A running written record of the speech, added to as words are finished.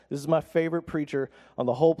This is my favorite preacher on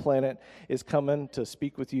the whole planet, is coming to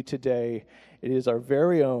speak with you today. It is our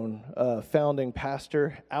very own founding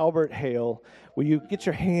pastor, Albert Hale. Will you get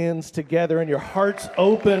your hands together and your hearts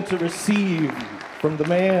open to receive from the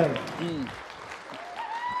man?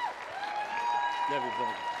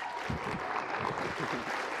 Everybody.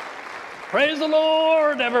 Praise the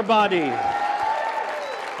Lord, everybody.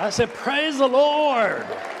 I said, praise the Lord.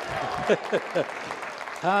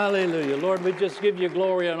 Hallelujah. Lord, we just give you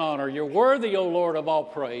glory and honor. You're worthy, O Lord, of all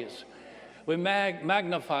praise. We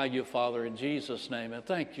magnify you, Father, in Jesus' name. And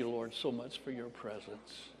thank you, Lord, so much for your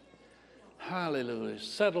presence. Hallelujah.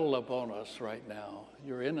 Settle upon us right now.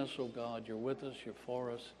 You're in us, O God. You're with us. You're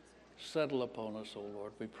for us. Settle upon us, O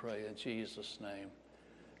Lord, we pray in Jesus' name.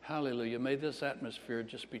 Hallelujah. May this atmosphere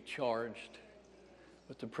just be charged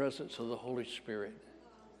with the presence of the Holy Spirit.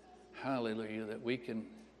 Hallelujah, that we can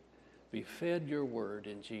be fed your word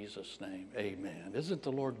in Jesus' name. Amen. Isn't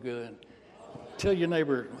the Lord good? Tell your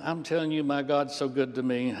neighbor, I'm telling you, my God's so good to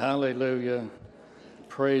me. Hallelujah.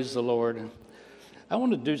 Praise the Lord. I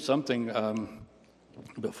want to do something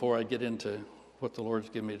before I get into what the Lord's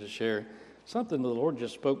given me to share. Something the Lord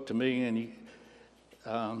just spoke to me, and he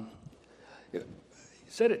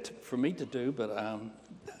said it for me to do, but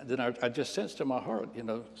then I just sensed in my heart,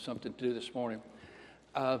 something to do this morning.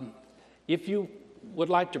 If you would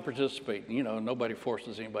like to participate, nobody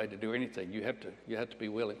forces anybody to do anything. You have to be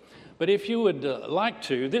willing. But if you would like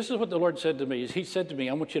to, this is what the Lord said to me. He said to me,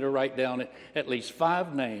 I want you to write down at least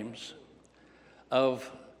 5 names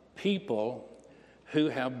of people who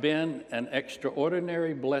have been an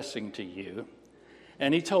extraordinary blessing to you.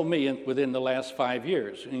 And he told me within the last 5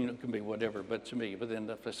 years, it can be whatever, but to me,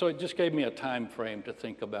 so it just gave me a time frame to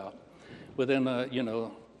think about. Within,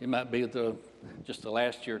 it might be just the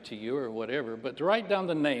last year to you or whatever, but to write down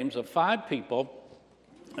the names of 5 people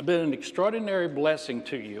who have been an extraordinary blessing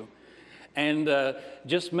to you, and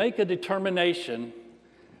just make a determination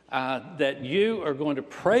that you are going to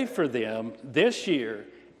pray for them this year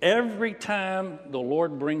every time the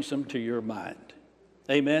Lord brings them to your mind.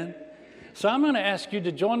 Amen? So I'm going to ask you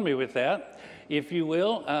to join me with that. If you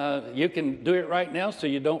will, you can do it right now so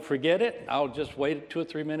you don't forget it. I'll just wait 2 or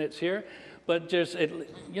 3 minutes here. But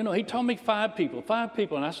he told me 5 people,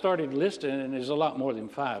 and I started listing, and there's a lot more than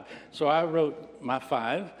 5. So I wrote my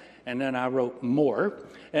 5, and then I wrote more,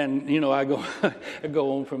 and, I go I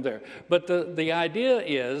go on from there. But the idea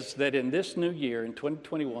is that in this new year, in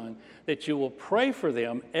 2021, that you will pray for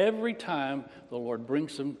them every time the Lord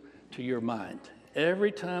brings them to your mind,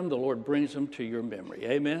 every time the Lord brings them to your memory.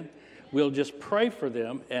 Amen? We'll just pray for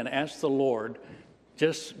them and ask the Lord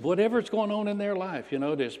just whatever's going on in their life,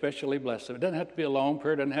 to especially bless them. It doesn't have to be a long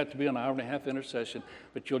prayer. It doesn't have to be an hour and a half intercession,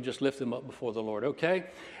 but you'll just lift them up before the Lord, okay?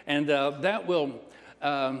 And that will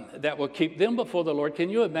keep them before the Lord. Can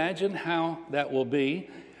you imagine how that will be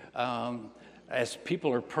as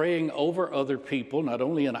people are praying over other people, not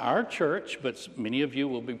only in our church, but many of you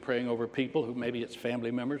will be praying over people who maybe it's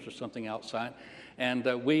family members or something outside. And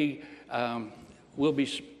we will be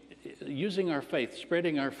using our faith,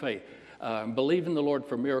 spreading our faith. Believe in the Lord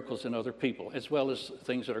for miracles in other people, as well as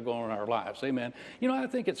things that are going on in our lives. Amen. I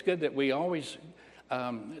think it's good that we always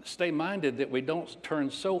stay minded that we don't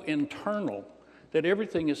turn so internal, that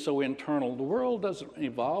everything is so internal. The world doesn't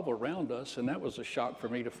evolve around us, and that was a shock for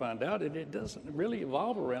me to find out. It doesn't really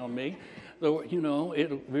evolve around me.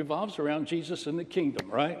 It revolves around Jesus and the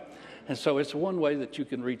kingdom, right? And so it's one way that you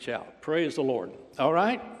can reach out. Praise the Lord. All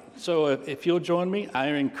right? So if you'll join me, I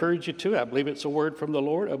encourage you to. I believe it's a word from the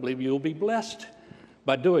Lord. I believe you'll be blessed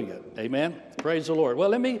by doing it. Amen? Praise the Lord.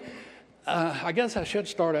 Well, I guess I should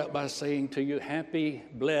start out by saying to you, happy,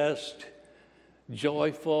 blessed,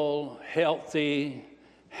 joyful, healthy,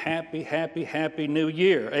 happy new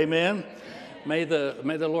year. Amen? May the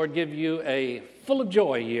Lord give you a full of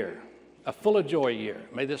joy year, a full of joy year.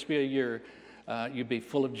 May this be a year you be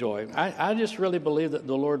full of joy. I just really believe that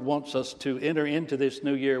the Lord wants us to enter into this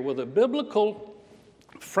new year with a biblical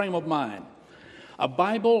frame of mind, a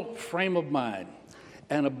Bible frame of mind,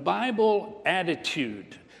 and a Bible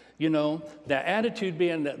attitude. The attitude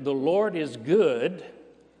being that the Lord is good.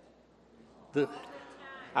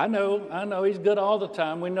 I know He's good all the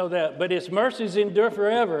time. We know that. But His mercies endure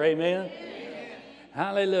forever. Amen.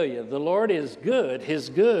 Hallelujah. The Lord is good. His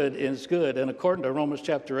good is good. And according to Romans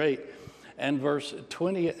chapter 8, and verse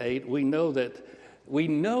 28, we know that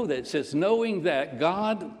it says, knowing that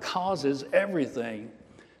God causes everything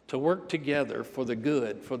to work together for the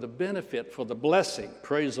good, for the benefit, for the blessing,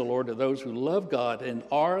 praise the Lord, to those who love God and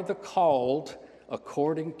are the called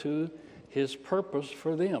according to His purpose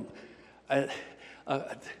for them.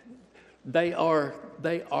 They are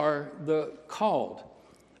the called.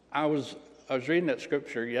 I was reading that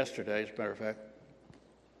scripture yesterday, as a matter of fact.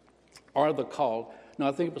 Are the called. No,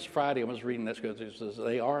 I think it was Friday I was reading that scripture. It says,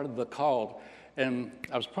 they are the called. And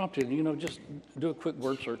I was prompted, just do a quick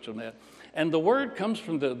word search on that. And the word comes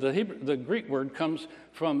from the Greek word comes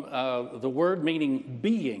from the word meaning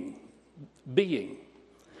being.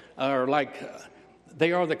 Or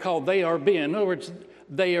they are the called, they are being. In other words,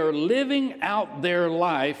 they are living out their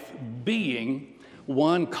life being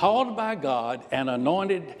one called by God and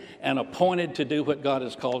anointed and appointed to do what God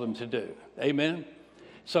has called them to do. Amen?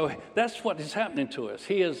 So that's what is happening to us.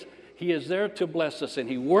 He is there to bless us, and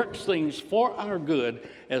He works things for our good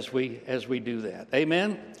as we do that.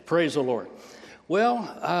 Amen? Praise the Lord.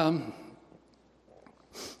 Well,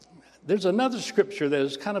 there's another scripture that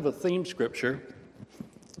is kind of a theme scripture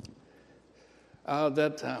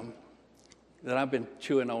that I've been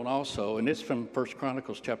chewing on also, and it's from 1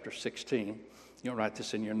 Chronicles chapter 16. You'll write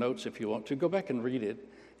this in your notes if you want to. Go back and read it.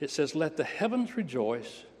 It says, let the heavens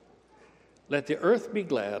rejoice, let the earth be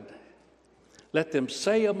glad, let them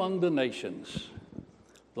say among the nations,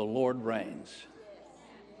 the Lord reigns.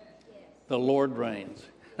 The Lord reigns.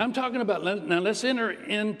 I'm talking about, now let's enter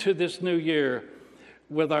into this new year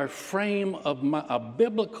with our a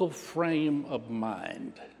biblical frame of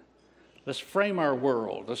mind. Let's frame our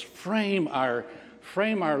world. Let's frame our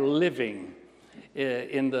living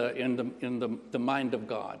in the mind of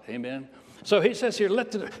God. Amen. So he says here,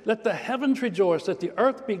 let the heavens rejoice, let the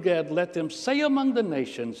earth be glad, let them say among the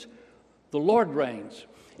nations, the Lord reigns.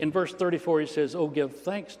 In verse 34, he says, oh, give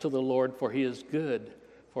thanks to the Lord, for He is good,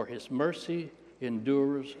 for His mercy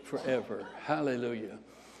endures forever. Hallelujah.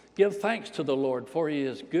 Give thanks to the Lord, for He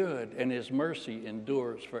is good, and His mercy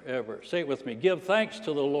endures forever. Say it with me. Give thanks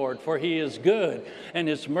to the Lord, for He is good, and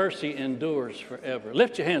His mercy endures forever.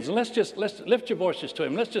 Lift your hands, and let's lift your voices to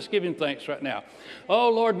Him. Let's just give Him thanks right now. Oh,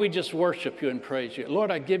 Lord, we just worship You and praise You. Lord,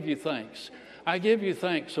 I give You thanks. I give You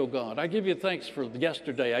thanks, oh God. I give You thanks for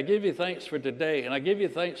yesterday. I give You thanks for today, and I give You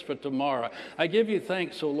thanks for tomorrow. I give You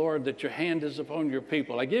thanks, oh Lord, that Your hand is upon Your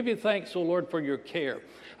people. I give You thanks, oh Lord, for Your care.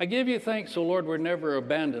 I give You thanks, oh Lord, we're never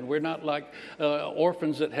abandoned. We're not like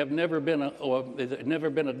orphans that have never been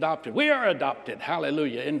adopted. We are adopted,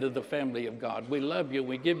 hallelujah, into the family of God. We love You.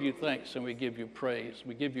 We give You thanks, and we give You praise.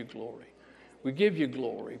 We give You glory. We give You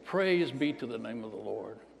glory. Praise be to the name of the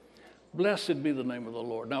Lord. Blessed be the name of the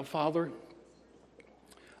Lord. Now, Father,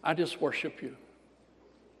 I just worship You.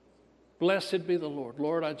 Blessed be the Lord.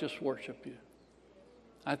 Lord, I just worship You.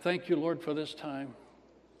 I thank You, Lord, for this time.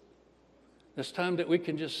 This time that we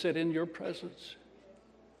can just sit in Your presence.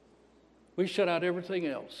 We shut out everything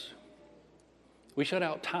else. We shut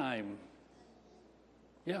out time.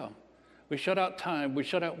 Yeah. We shut out time. We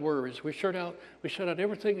shut out worries. We shut out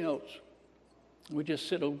everything else. We just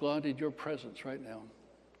sit, oh God, in Your presence right now.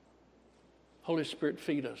 Holy Spirit,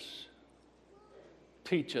 feed us.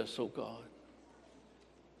 Teach us, oh God.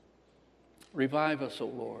 Revive us, oh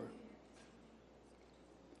Lord.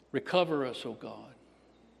 Recover us, oh God.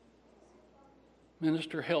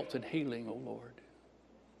 Minister health and healing, oh Lord.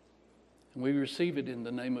 And we receive it in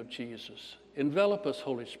the name of Jesus. Envelop us,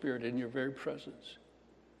 Holy Spirit, in Your very presence.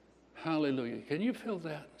 Hallelujah. Can you feel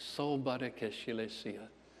that?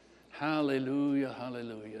 Hallelujah,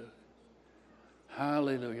 hallelujah.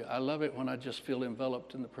 Hallelujah. I love it when I just feel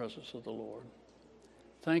enveloped in the presence of the Lord.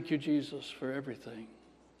 Thank You, Jesus, for everything.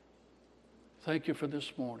 Thank You for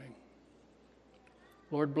this morning.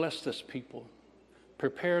 Lord, bless this people.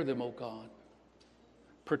 Prepare them, oh God.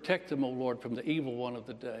 Protect them, O Lord, from the evil one of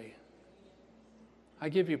the day. I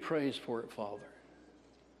give You praise for it, Father.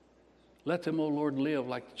 Let them, O Lord, live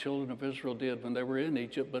like the children of Israel did when they were in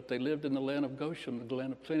Egypt, but they lived in the land of Goshen, the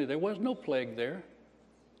land of plenty. There was no plague there.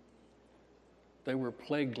 They were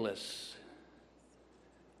plagueless.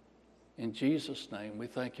 In Jesus' name, we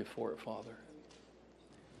thank You for it, Father.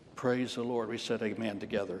 Praise the Lord. We said amen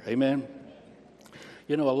together. Amen.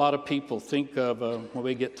 You know, a lot of people think of when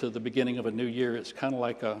we get to the beginning of a new year, it's kind of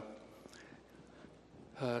like a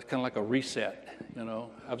reset. You know,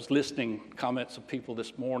 I was listening comments of people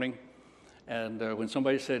this morning, and when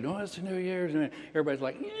somebody said, "Oh, it's a new year," everybody's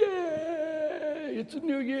like, "Yeah, it's a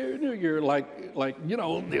new year!" Like you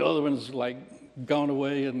know, the other one's like gone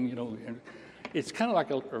away, and you know, it's kind of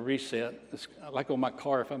like a reset. It's like on my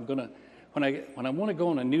car. If I'm gonna, when I want to go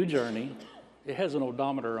on a new journey. It has an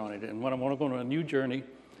odometer on it, and when I want to go on a new journey,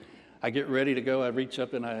 I get ready to go. I reach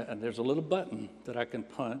up, and there's a little button that I can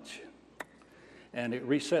punch, and it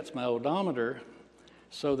resets my odometer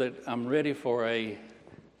so that I'm ready for a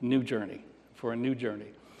new journey.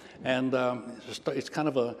 And it's kind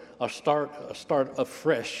of a start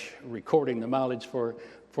afresh, recording the mileage for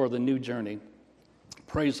the new journey.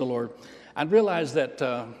 Praise the Lord. I realize that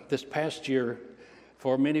this past year,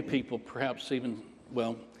 for many people, perhaps even,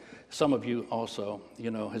 well, some of you also,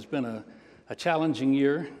 has been a challenging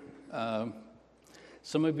year.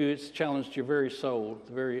 Some of you, it's challenged your very soul,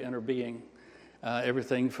 the very inner being,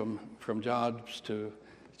 everything from jobs to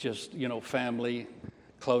just, family,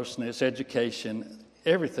 closeness, education,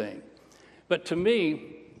 everything. But to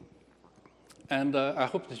me, and I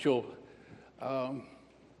hope that you'll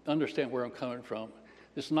understand where I'm coming from.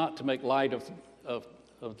 It's not to make light of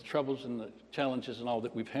the troubles and the challenges and all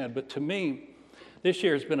that we've had, but to me, this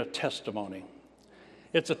year has been a testimony.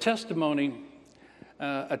 It's a testimony,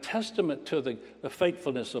 a testament to the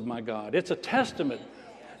faithfulness of my God. It's a testament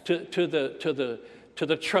to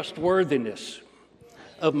the trustworthiness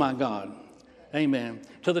of my God. Amen.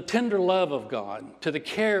 To the tender love of God, to the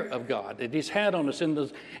care of God that He's had on us in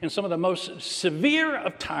some of the most severe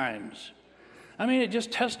of times. I mean, it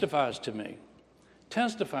just testifies to me, that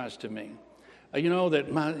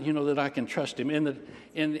I can trust Him.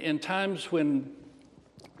 In times when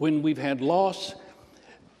we've had loss,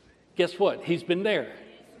 guess what? He's been there.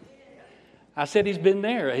 I said He's been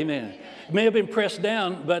there. Amen. He may have been pressed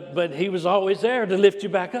down, but He was always there to lift you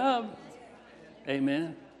back up.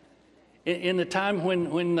 Amen. In the time when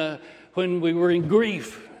we were in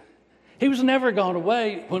grief, He was never gone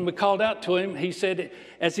away. When we called out to Him, He said,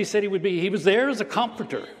 as He said He would be, He was there as a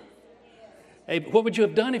comforter. Hey, what would you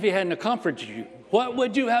have done if He hadn't comforted you? What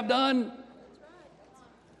would you have done?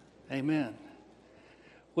 Amen.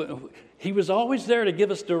 He was always there to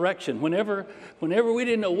give us direction. Whenever we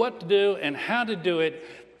didn't know what to do and how to do it,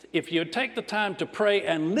 if you take the time to pray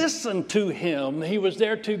and listen to Him, He was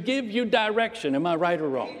there to give you direction. Am I right or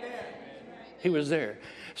wrong? He was there.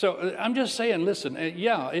 So I'm just saying, listen,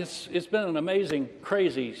 it's been an amazing,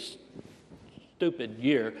 crazy, stupid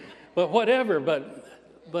year. But whatever,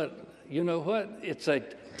 but you know what? It's a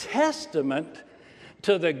testament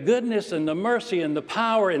to the goodness and the mercy and the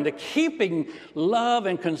power and the keeping love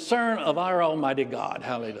and concern of our Almighty God.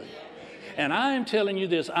 Hallelujah. And I am telling you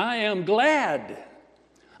this, I am glad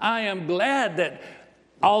that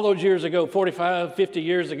all those years ago, 45, 50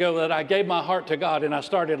 years ago, that I gave my heart to God and I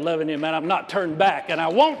started loving Him, and I'm not turned back, and I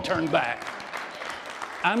won't turn back.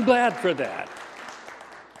 I'm glad for that.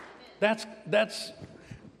 That's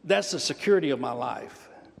the security of my life.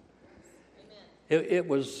 It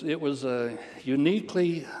was a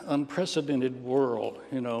uniquely unprecedented world,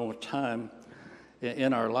 time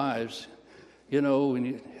in our lives.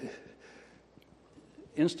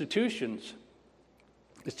 Institutions.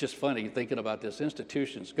 It's just funny thinking about this.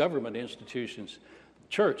 Institutions, government institutions,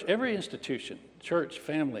 church, every institution, church,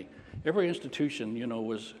 family, every institution,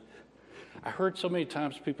 was. I heard so many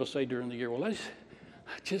times people say during the year, well, I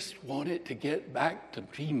just want it to get back to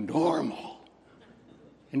be normal.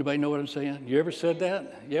 Anybody know what I'm saying? You ever said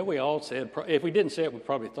that? Yeah, we all said. If we didn't say it, we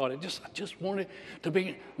probably thought it. I just want it to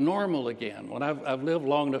be normal again. Well, I've lived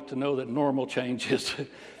long enough to know that normal changes.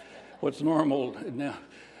 What's normal now?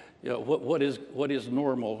 What is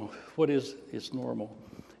normal? What is normal?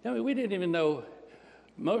 I mean, we didn't even know,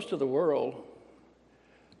 most of it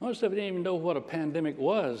didn't even know what a pandemic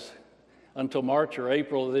was until March or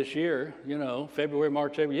April of this year. February,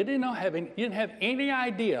 March, April. You didn't have any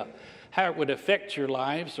idea how it would affect your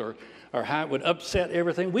lives or how it would upset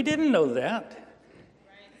everything. We didn't know that.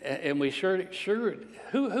 And we sure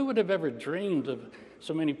who would have ever dreamed of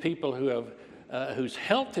so many people whose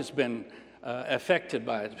health has been affected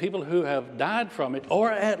by it, people who have died from it,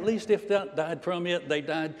 or at least if not died from it, they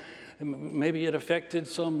died, maybe it affected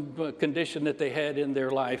some condition that they had in their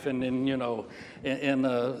life and in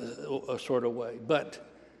a sort of way. But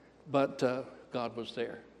God was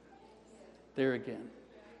there again.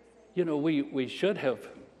 We should have,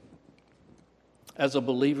 as a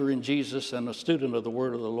believer in Jesus and a student of the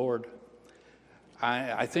Word of the Lord,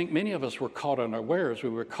 I think many of us were caught unawares. We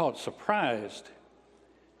were caught surprised.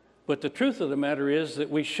 But the truth of the matter is that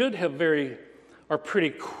we should have pretty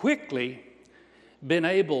quickly been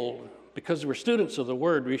able, because we're students of the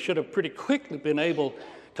Word, we should have pretty quickly been able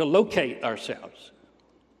to locate ourselves.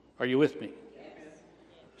 Are you with me?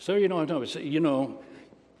 So you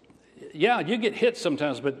get hit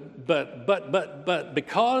sometimes, but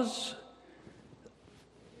because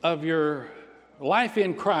of your life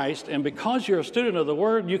in Christ and because you're a student of the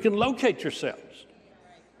Word, you can locate yourselves.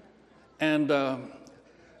 And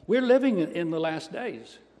we're living in the last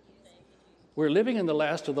days. We're living in the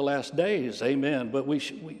last of the last days, amen. But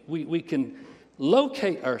we can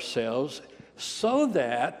locate ourselves so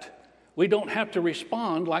that we don't have to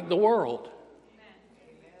respond like the world.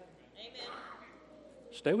 Amen.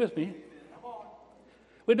 Stay with me.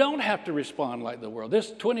 We don't have to respond like the world. This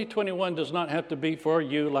 2021 does not have to be for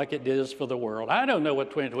you like it is for the world. I don't know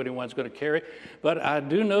what 2021 is going to carry, but I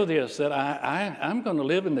do know this, that I'm going to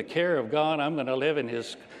live in the care of God. I'm going to live in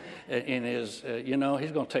His, He's going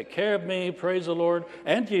to take care of me, praise the Lord,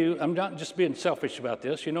 and you. I'm not just being selfish about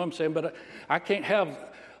this, you know what I'm saying? But I can't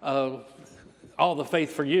have all the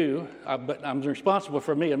faith for you, but I'm responsible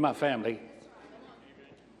for me and my family,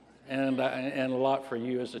 and a lot for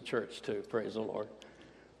you as a church too, praise the Lord.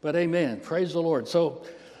 But amen, praise the Lord. So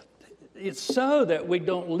it's so that we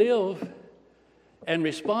don't live and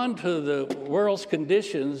respond to the world's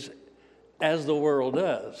conditions as the world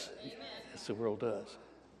does. Amen. As the world does.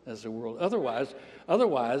 As the world. Otherwise,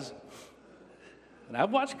 and I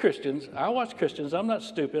watch Christians, I'm not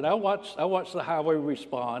stupid. I watch the highway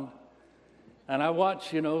respond. And I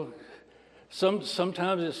watch,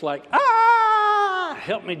 sometimes it's like,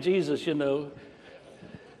 help me, Jesus,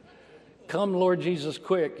 Come, Lord Jesus,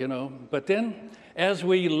 quick, But then as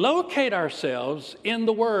we locate ourselves in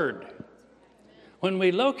the Word, when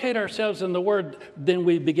we locate ourselves in the Word, then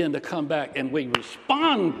we begin to come back and we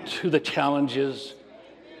respond to the challenges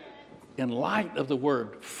in light of the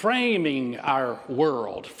Word, framing our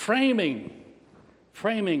world, framing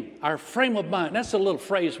our frame of mind. That's a little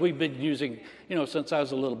phrase we've been using, since I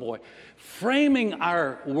was a little boy. Framing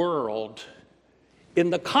our world in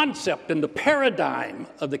the concept and the paradigm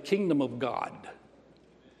of the kingdom of God.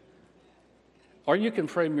 Or you can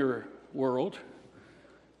frame your world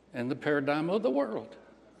in the paradigm of the world.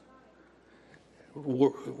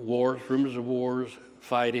 Wars, rumors of wars,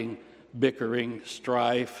 fighting, bickering,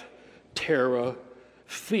 strife, terror,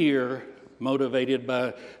 fear,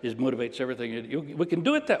 motivates everything. We can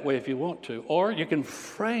do it that way if you want to. Or you can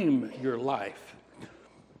frame your life.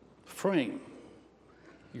 Frame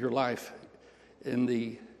your life in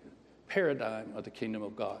the paradigm of the kingdom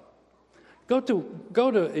of God. Go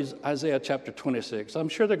to Isaiah chapter 26. I'm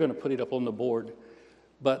sure they're going to put it up on the board.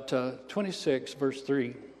 But 26, verse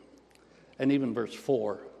 3, and even verse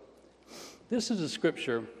 4. This is a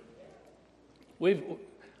scripture.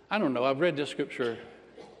 I've read this scripture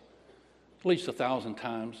at least 1,000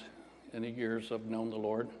 times in the years I've known the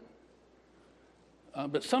Lord.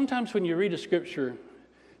 But sometimes when you read a scripture,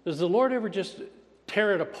 does the Lord ever just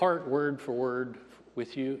tear it apart word for word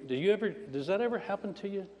with you? Does that ever happen to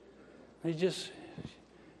you? He just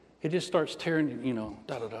starts tearing,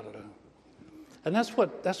 da da da da da. And that's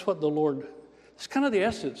what the Lord. It's kind of the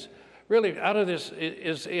essence, really. Out of this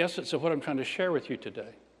is the essence of what I'm trying to share with you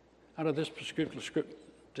today. Out of this particular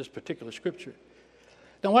scripture.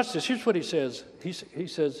 Now watch this. Here's what he says. He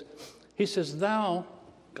says, "Thou,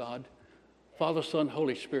 God, Father, Son,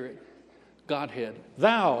 Holy Spirit, Godhead,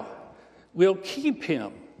 Thou will keep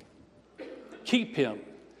him." Keep him.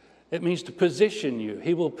 It means to position you.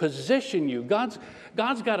 He will position you. God's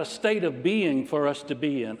got a state of being for us to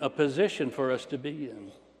be in, a position for us to be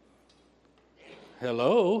in.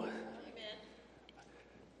 Hello?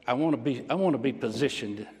 Amen. I want to be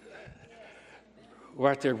positioned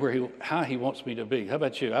right there how he wants me to be. How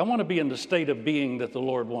about you? I want to be in the state of being that the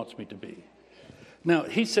Lord wants me to be. Now,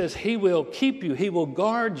 he says he will keep you. He will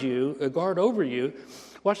guard over you.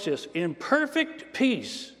 Watch this. In perfect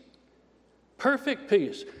peace. Perfect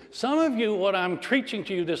peace. Some of you, what I'm preaching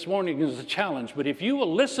to you this morning is a challenge, but if you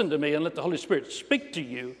will listen to me and let the Holy Spirit speak to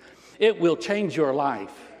you, it will change your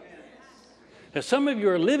life. Now, some of you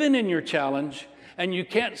are living in your challenge, and you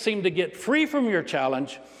can't seem to get free from your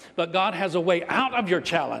challenge, but God has a way out of your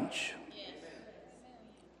challenge.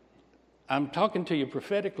 I'm talking to you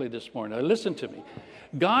prophetically this morning. Now, listen to me.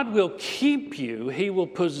 God will keep you. He will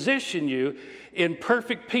position you in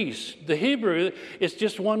perfect peace. The Hebrew is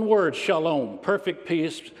just one word, shalom. Perfect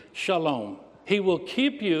peace, shalom. He will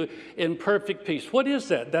keep you in perfect peace. What is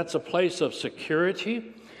that? That's a place of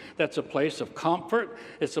security. That's a place of comfort.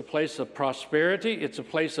 It's a place of prosperity. It's a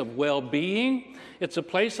place of well-being. It's a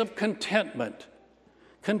place of contentment.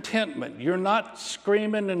 Contentment. You're not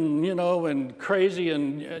screaming and crazy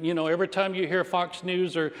and every time you hear Fox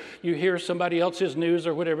News or you hear somebody else's news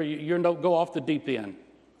or whatever, you don't go off the deep end.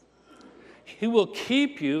 He will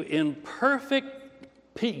keep you in perfect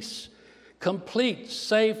peace, complete,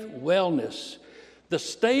 safe wellness, the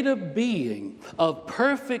state of being of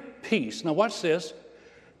perfect peace. Now watch this.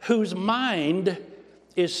 Whose mind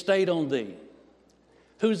is stayed on thee.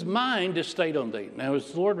 Whose mind is stayed on thee. Now,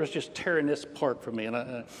 as the Lord was just tearing this apart for me, and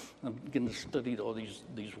I'm getting to study all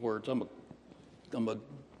these words. I'm a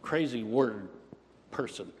crazy word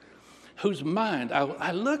person. Whose mind,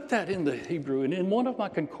 I looked at in the Hebrew, and in one of my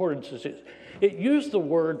concordances, it used the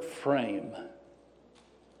word frame.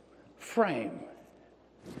 Frame.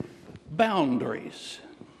 Boundaries.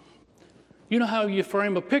 You know how you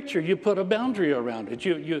frame a picture? You put a boundary around it.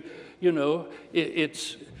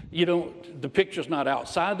 The picture's not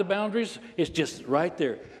outside the boundaries. It's just right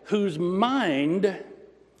there. Whose mind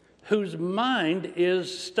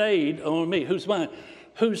is stayed on me? Whose mind?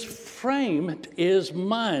 Whose framed is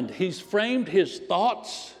mind. He's framed his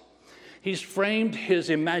thoughts. He's framed his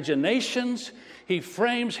imaginations. He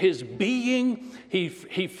frames his being. He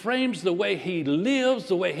frames the way he lives,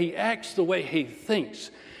 the way he acts, the way he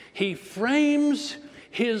thinks. He frames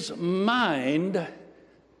his mind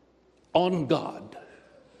on God.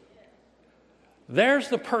 There's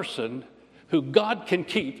the person who God can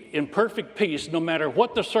keep in perfect peace no matter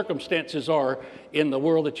what the circumstances are in the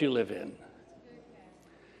world that you live in.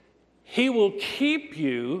 He will keep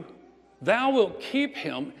you, thou wilt keep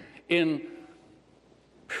him in,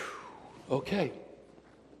 okay,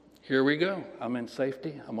 here we go. I'm in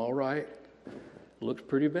safety. I'm all right. Looks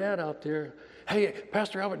pretty bad out there. Hey,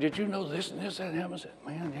 Pastor Albert, did you know this and this and happened?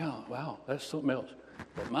 Man, yeah, wow, that's something else.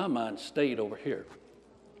 But my mind stayed over here.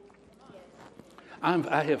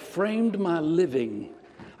 I have framed my living.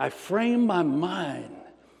 I frame my mind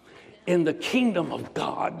in the kingdom of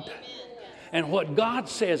God. And what God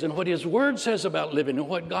says and what his word says about living and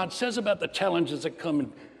what God says about the challenges that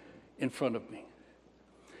come in front of me.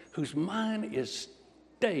 Whose mind is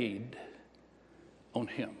stayed on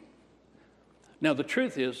him. Now, the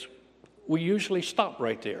truth is, we usually stop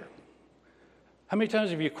right there. How many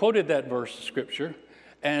times have you quoted that verse of Scripture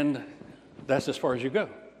and that's as far as you go?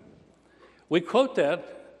 We quote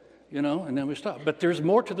that, and then we stop. But there's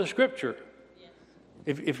more to the Scripture.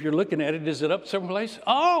 If you're looking at it, is it up someplace?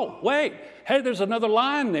 Oh, wait. Hey, there's another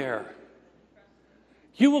line there.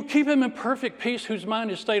 You will keep him in perfect peace whose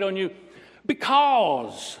mind is stayed on you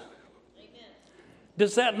because.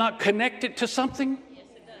 Does that not connect it to something? Yes,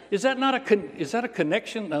 it does. Is that a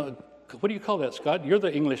connection? What do you call that, Scott? You're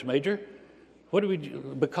the English major. What do we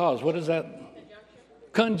do? Because, what is that?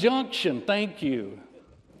 Conjunction. Thank you.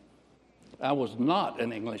 I was not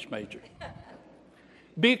an English major.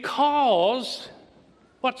 Because,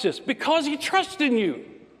 what's this? Because he trusts in you.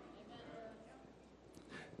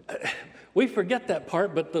 We forget that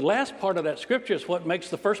part, but the last part of that scripture is what makes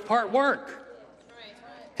the first part work.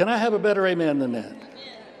 Can I have a better amen than that?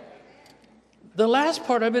 The last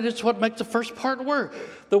part of it is what makes the first part work.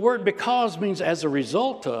 The word because means as a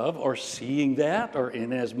result of, or seeing that, or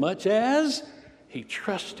in as much as he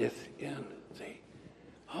trusteth in thee.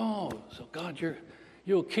 Oh, so God,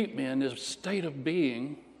 you'll keep me in this state of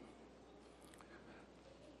being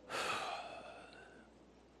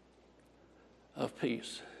of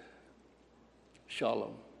peace.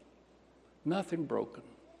 Shalom. Nothing broken.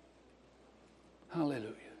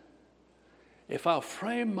 Hallelujah. If I'll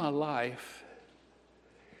frame my life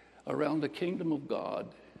around the kingdom of God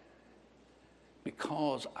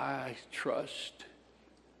because I trust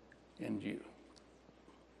in you.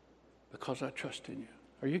 Because I trust in you.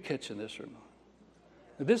 Are you catching this or not?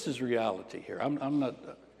 Now, this is reality here. I'm not,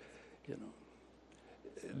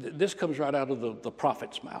 this comes right out of the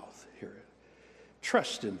prophet's mouth here.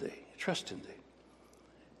 Trust in thee. Trust in thee.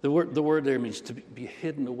 The word there means to be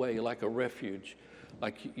hidden away like a refuge.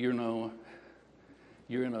 Like, you're in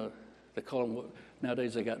they call them,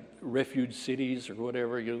 nowadays they got refuge cities or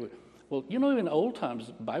whatever. In old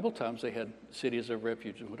times, Bible times, they had cities of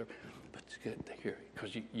refuge and whatever. But it's good here,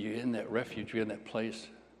 because you're in that refuge, you're in that place.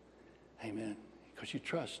 Amen. Because you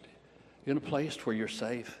trust. You're in a place where you're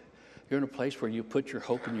safe. You're in a place where you put your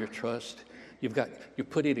hope and your trust. You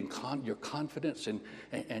put it in your confidence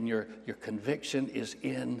and your conviction is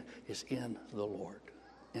in the Lord.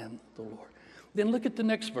 In the Lord. Then look at the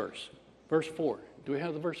next verse. Verse 4. Do we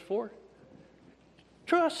have the verse 4?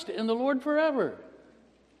 Trust in the Lord forever.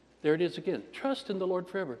 There it is again. Trust in the Lord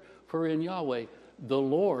forever. For in Yahweh, the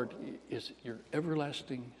Lord is your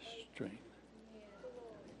everlasting strength.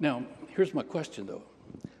 Now, here's my question, though.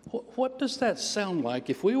 What does that sound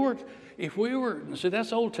like if we were, see,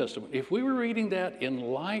 that's Old Testament. If we were reading that in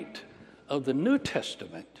light of the New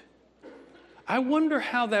Testament, I wonder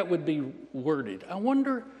how that would be worded. I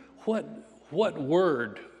wonder what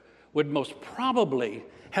word would most probably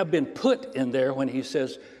have been put in there when he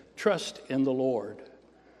says, trust in the Lord.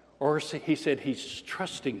 Or he said, he's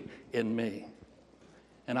trusting in me.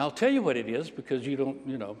 And I'll tell you what it is, because you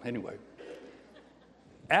don't, anyway.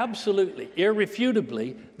 Absolutely,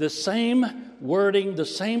 irrefutably, the same wording, the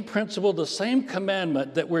same principle, the same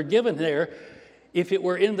commandment that we're given there, if it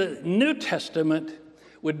were in the New Testament,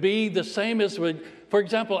 would be the same as, for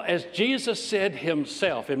example, as Jesus said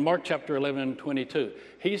himself in Mark chapter 11 and 22.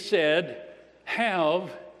 He said,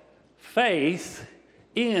 have faith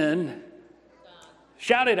in,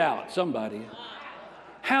 shout it out, somebody.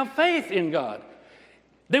 Have faith in God.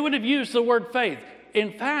 They would have used the word faith.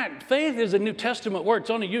 In fact, faith is a New Testament word. It's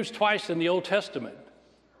only used twice in the Old Testament.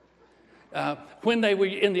 When they were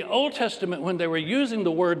in the Old Testament, when they were using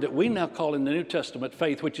the word that we now call in the New Testament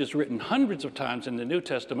faith, which is written hundreds of times in the New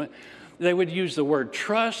Testament, they would use the word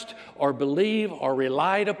trust or believe or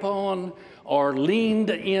relied upon or leaned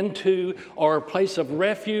into or a place of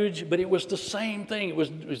refuge, but it was the same thing. It was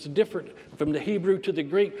different from the Hebrew to the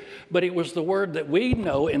Greek, but it was the word that we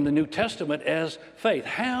know in the New Testament as faith.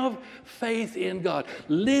 Have faith in God.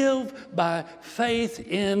 Live by faith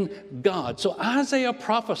in God. So Isaiah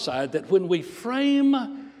prophesied that when we frame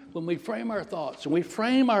our thoughts and we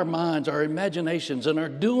frame our minds, our imaginations, and our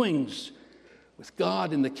doings with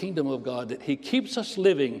God in the kingdom of God, that He keeps us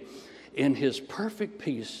living in His perfect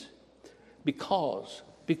peace because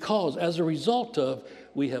as a result of,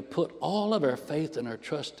 we have put all of our faith and our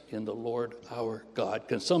trust in the Lord our God.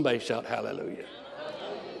 Can somebody shout hallelujah?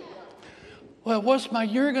 Well, what's my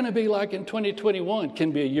year going to be like in 2021?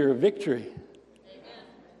 Can be a year of victory. Amen.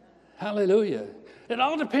 Hallelujah. It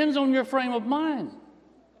all depends on your frame of mind.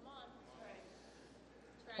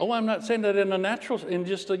 Oh, I'm not saying that in a natural, in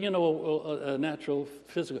just a natural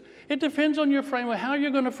physical. It depends on your frame, how you're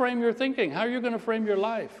going to frame your thinking, how you're going to frame your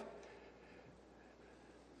life.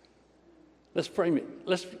 Let's frame it.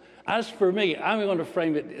 As for me, I'm going to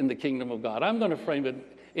frame it in the kingdom of God. I'm going to frame it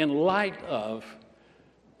in light of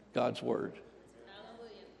God's word.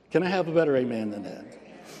 Hallelujah. Can I have a better amen than that?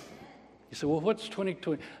 You say, well, what's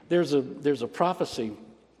 2020? There's a prophecy.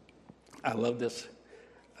 I love this.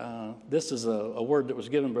 This is a word that was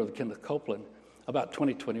given by Brother Kenneth Copeland about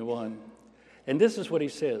 2021. And this is what he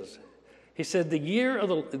says. He said,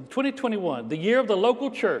 2021, the year of the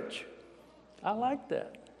local church. I like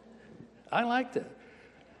that.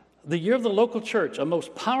 The year of the local church, a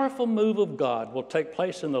most powerful move of God will take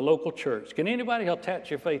place in the local church. Can anybody attach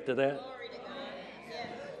your faith to that? Glory to God. Yes.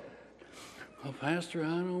 Well, Pastor,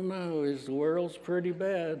 I don't know. The world's pretty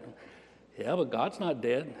bad. Yeah, but God's not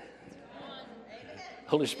dead.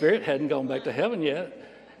 Holy Spirit hadn't gone back to heaven yet.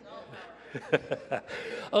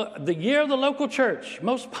 The year of the local church,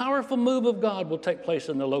 most powerful move of God will take place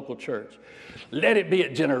in the local church. Let it be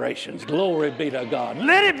at Generations. Glory be to God.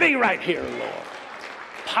 Let it be right here, Lord.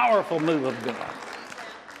 Powerful move of God.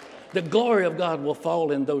 The glory of God will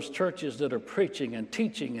fall in those churches that are preaching and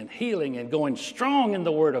teaching and healing and going strong in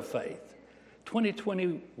the word of faith.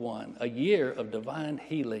 2021, a year of divine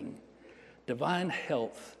healing, divine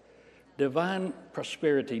health, divine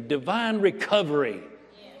prosperity, divine recovery.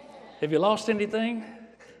 Have you lost anything?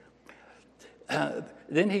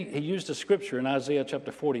 Then he used a scripture in Isaiah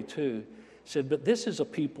chapter 42. Said, but this is a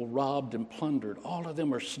people robbed and plundered. All of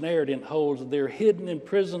them are snared in holes. They're hidden in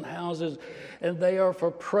prison houses, and they are for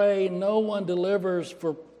prey. No one delivers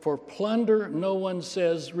for plunder. No one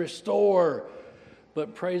says, restore.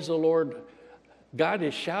 But praise the Lord, God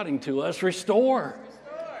is shouting to us, restore.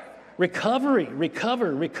 Recovery.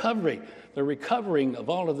 The recovering of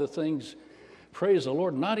all of the things, praise the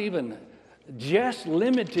Lord, not even just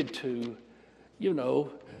limited to,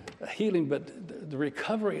 healing, but the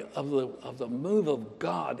recovery of the move of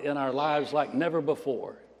God in our lives like never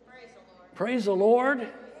before. Praise the Lord.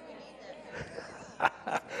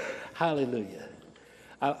 Hallelujah.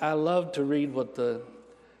 I love to read what the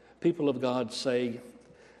people of God say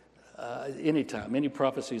anytime. Any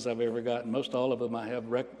prophecies I've ever gotten, most all of them I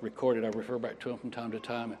have recorded. I refer back to them from time to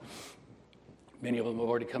time. Many of them have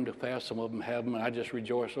already come to pass. Some of them haven't. And I just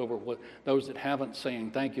rejoice over those that haven't,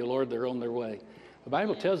 saying, thank you, Lord, they're on their way. The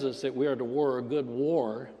Bible tells us that we are to war a good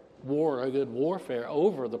warfare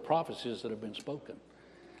over the prophecies that have been spoken.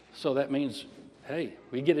 So that means, hey,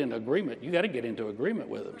 we get into agreement. You got to get into agreement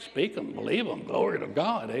with them. Speak them, believe them. Glory to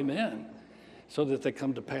God. Amen. So that they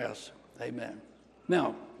come to pass. Amen.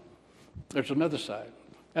 Now, there's another side.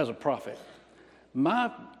 As a prophet,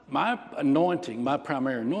 my anointing, my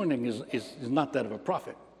primary anointing is not that of a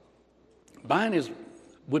prophet. Mine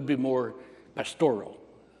would be more pastoral.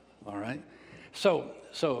 All right? So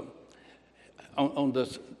on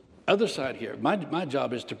this other side here, my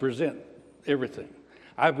job is to present everything.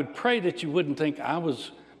 I would pray that you wouldn't think I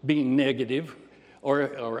was being negative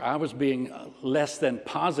or I was being less than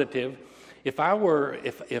positive. If I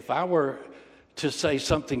were to say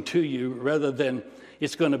something to you rather than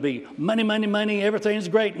it's going to be money, everything's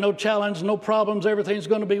great, no challenge, no problems, everything's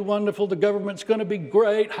going to be wonderful, the government's going to be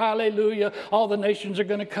great, hallelujah, all the nations are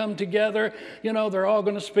going to come together, they're all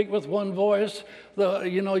going to speak with one voice,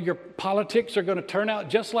 your politics are going to turn out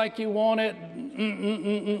just like you want it.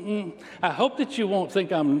 I hope that you won't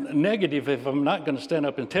think I'm negative if I'm not going to stand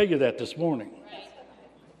up and tell you that this morning.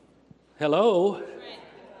 Hello?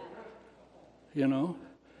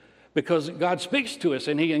 because God speaks to us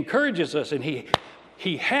and he encourages us, and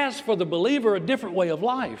he has for the believer a different way of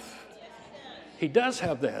life. He does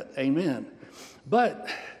have that. Amen. But,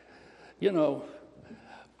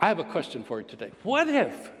 I have a question for you today. What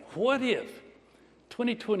if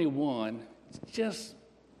 2021, just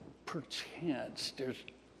perchance, there's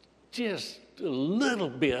just a little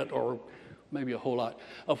bit or maybe a whole lot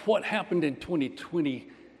of what happened in 2020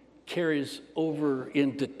 carries over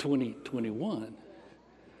into 2021?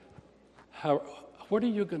 What are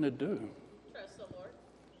you going to do? Trust the Lord.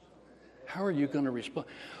 How are you going to respond?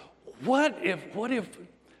 What if what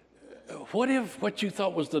you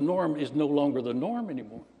thought was the norm is no longer the norm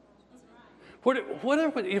anymore?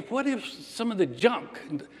 What if some of the junk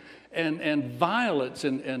and violence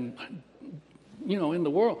and in the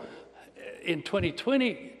world in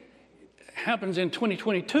 2020 happens in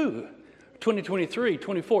 2022, 2023,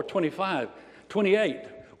 24, 25, 28?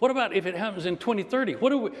 What about if it happens in 2030?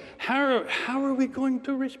 How are we going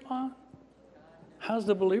to respond? How's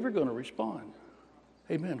the believer going to respond?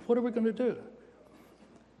 Amen. What are we going to do?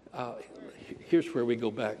 Here's where we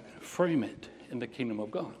go back. Frame it in the kingdom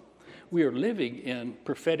of God. We are living in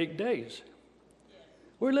prophetic days.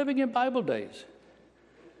 We're living in Bible days.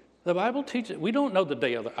 The Bible teaches, we don't know the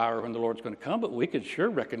day or the hour when the Lord's going to come, but we can sure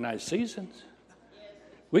recognize seasons.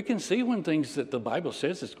 We can see when things that the Bible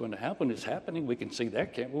says is going to happen is happening. We can see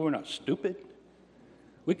that, can't we? We're not stupid.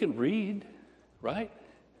 We can read, right?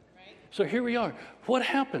 So here we are. What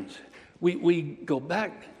happens? We go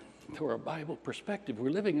back to our Bible perspective. We're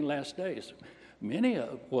living in last days. We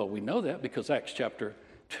know that because Acts chapter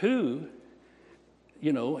 2,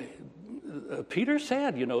 Peter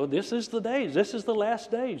said, this is the days. This is the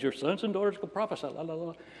last days. Your sons and daughters will prophesy. La, la,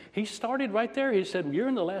 la. He started right there. He said, you're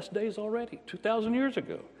in the last days already, 2,000 years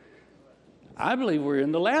ago. I believe we're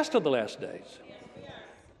in the last of the last days.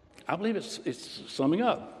 I believe it's summing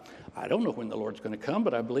up. I don't know when the Lord's going to come,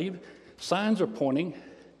 but I believe signs are pointing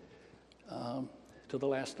to the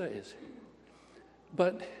last days.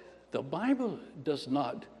 But the Bible does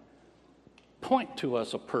not point to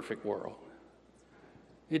us a perfect world.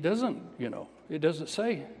 It doesn't, it doesn't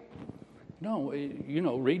say, no,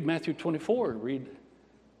 read Matthew 24, read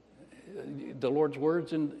the Lord's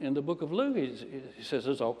words in the book of Luke. He says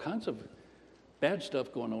there's all kinds of bad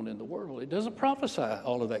stuff going on in the world. It doesn't prophesy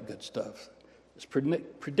all of that good stuff. It's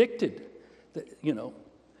predicted that,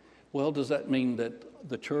 well, does that mean that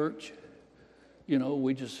the church,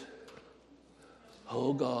 we just,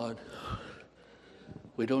 oh God,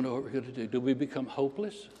 we don't know what we're going to do. Do we become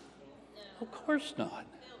hopeless? No. Of course not.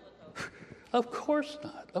 Of course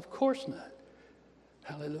not. Of course not.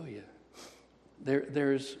 Hallelujah.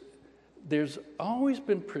 There's always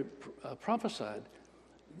been prophesied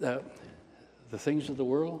that the things of the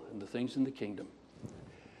world and the things in the kingdom.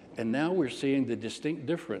 And now we're seeing the distinct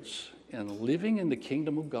difference in living in the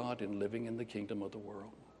kingdom of God and living in the kingdom of the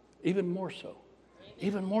world. Even more so.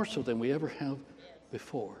 Even more so than we ever have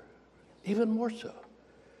before. Even more so.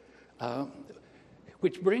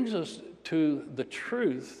 Which brings us to the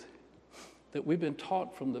truth that we've been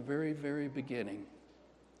taught from the very, very beginning.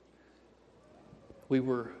 We've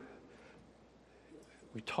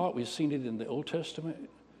seen it in the Old Testament.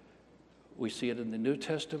 We see it in the New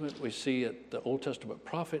Testament. We see it, the Old Testament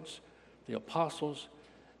prophets, the apostles,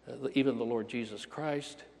 even the Lord Jesus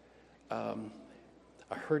Christ. I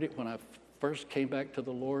heard it when I first came back to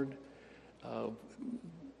the Lord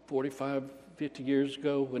 45, 50 years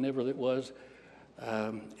ago, whenever it was.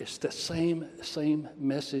 It's the same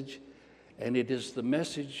message, and it is the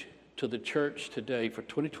message to the church today for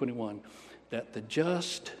 2021 that the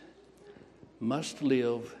just must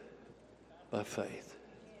live by faith.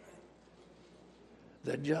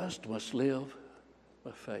 The just must live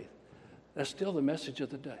by faith. That's still the message of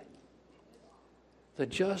the day. The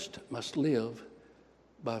just must live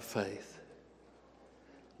by faith.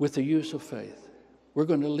 With the use of faith. We're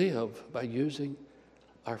going to live by using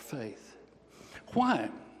our faith. Why?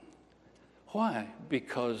 Why?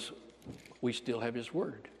 Because we still have His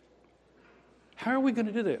Word. How are we going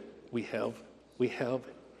to do that? We have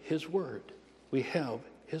His Word. We have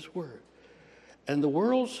His Word. And the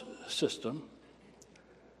world's system,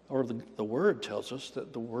 or the Word tells us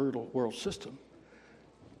that the world system,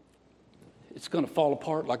 it's going to fall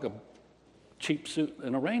apart like a cheap suit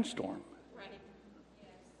in a rainstorm. Right.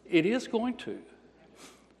 It is going to.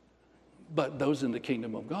 But those in the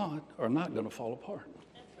kingdom of God are not going to fall apart.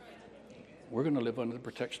 We're going to live under the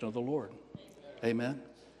protection of the Lord. Amen.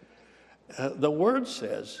 The Word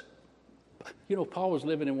says, Paul was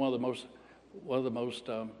living in one of the most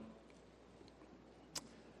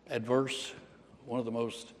adverse, one of the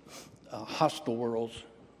most hostile worlds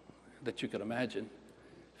that you could imagine,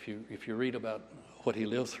 if you read about what he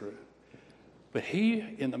lived through. But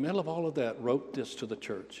he, in the middle of all of that, wrote this to the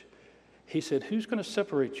church. He said, who's going to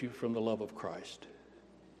separate you from the love of Christ?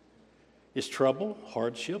 Is trouble,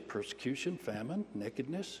 hardship, persecution, famine,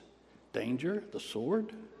 nakedness, danger, the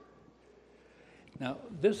sword? Now,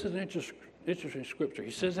 this is an interesting scripture.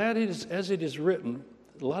 He says, as it is written,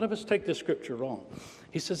 a lot of us take this scripture wrong.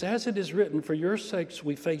 He says, as it is written, for your sakes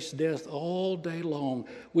we face death all day long.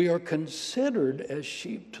 We are considered as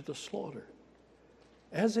sheep to the slaughter.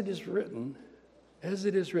 As it is written,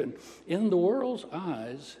 in the world's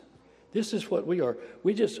eyes, this is what we are.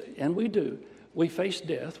 We face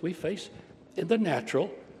death. We face in the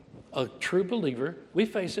natural. A true believer, we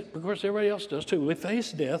face it, of course everybody else does too. We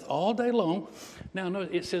face death all day long. Now, no,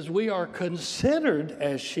 it says we are considered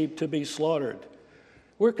as sheep to be slaughtered.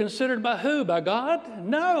 We're considered by who? By God?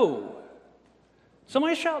 No.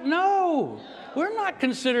 Somebody shout, no. We're not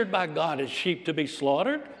considered by God as sheep to be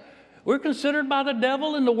slaughtered. We're considered by the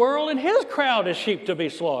devil and the world and his crowd as sheep to be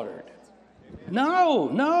slaughtered.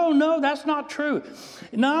 No, that's not true.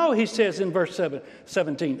 No, he says in verse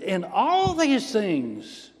 17, in all these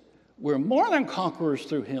things, we're more than conquerors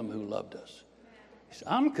through him who loved us.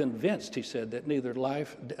 I'm convinced, he said, that neither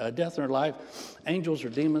death nor life, angels or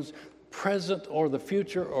demons, present or the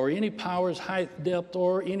future, or any powers, height, depth,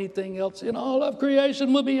 or anything else in all of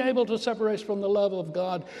creation will be able to separate us from the love of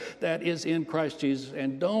God that is in Christ Jesus.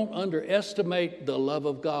 And don't underestimate the love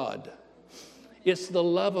of God. It's the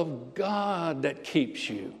love of God that keeps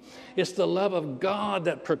you. It's the love of God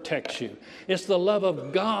that protects you. It's the love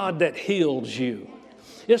of God that heals you.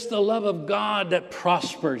 It's the love of God that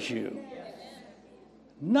prospers you.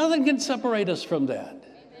 Nothing can separate us from that.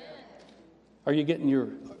 Are you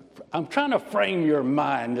getting I'm trying to frame your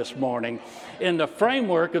mind this morning in the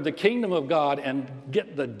framework of the kingdom of God and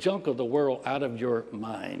get the junk of the world out of your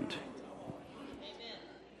mind.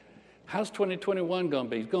 How's 2021 going to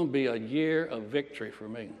be? It's going to be a year of victory for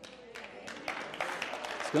me.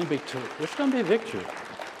 It's going to be a victory.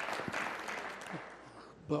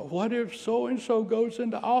 But what if so-and-so goes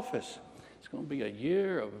into office? It's going to be a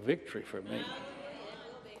year of victory for me.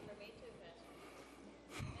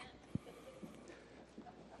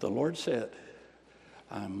 The Lord said,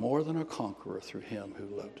 I'm more than a conqueror through him who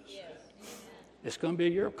loved us. It's going to be a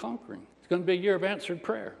year of conquering. It's going to be a year of answered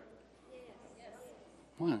prayer.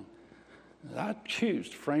 Why? I choose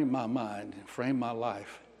to frame my mind and frame my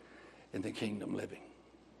life in the kingdom living.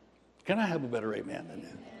 Can I have a better amen than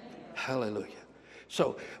that? Hallelujah.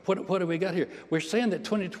 So what do we got here? We're saying that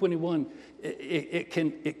 2021, it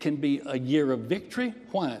can be a year of victory.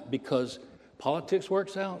 Why? Because politics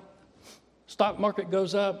works out, stock market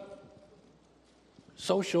goes up,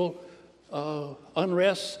 social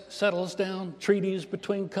unrest settles down, treaties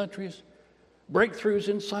between countries, breakthroughs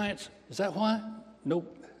in science. Is that why?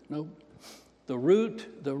 Nope. The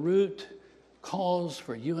root cause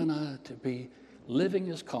for you and I to be living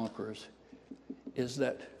as conquerors is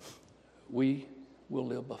that we will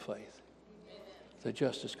live by faith. The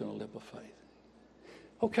just is going to live by faith.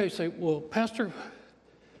 Okay, say, well, Pastor,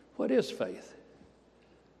 what is faith?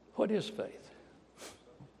 What is faith?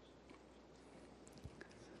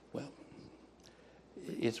 Well,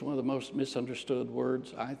 it's one of the most misunderstood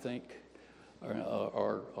words, I think,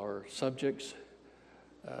 or subjects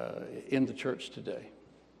in the church today.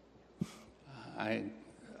 I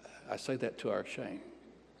say that to our shame.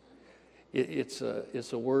 It's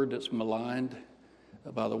a word that's maligned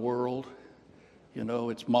by the world. You know,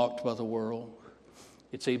 it's mocked by the world.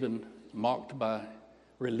 It's even mocked by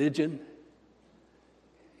religion.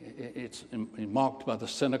 It's mocked by the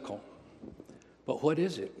cynical. But what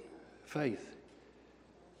is it? Faith.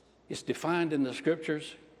 It's defined in the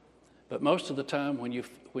scriptures, but most of the time when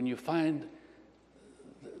you find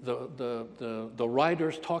the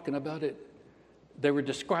writers talking about it, they were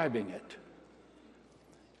describing it.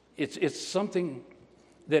 It's something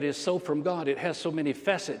that is so from God. It has so many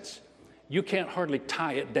facets. You can't hardly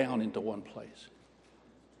tie it down into one place.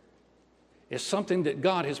 It's something that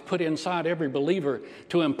God has put inside every believer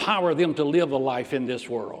to empower them to live a life in this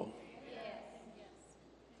world.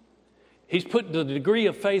 He's put the degree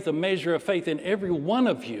of faith, a measure of faith in every one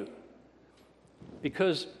of you,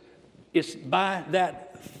 because it's by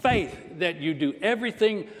that faith that you do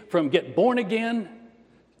everything from get born again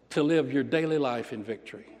to live your daily life in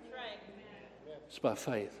victory. It's by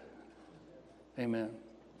faith. Amen.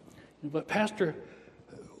 But Pastor,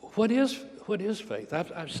 what is faith?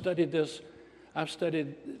 I've studied this. I've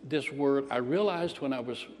studied this word. I realized when I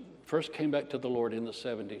first came back to the Lord in the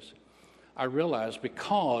 70s, I realized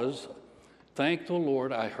because, thank the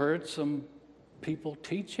Lord, I heard some people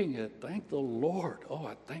teaching it. Thank the Lord. Oh,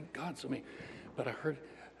 I thank God for me. But I heard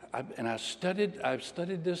I've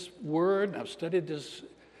studied this word, I've studied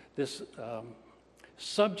this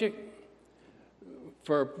subject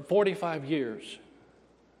for 45 years.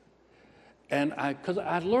 And because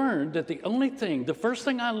I learned that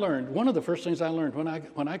one of the first things I learned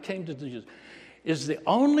when I came to Jesus is the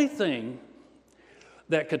only thing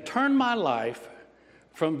that could turn my life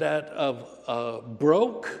from that of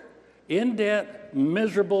broke, in debt,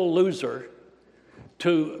 miserable loser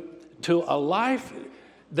to a life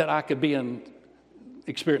that I could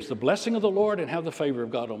experience the blessing of the Lord and have the favor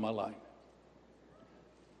of God on my life.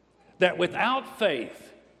 That without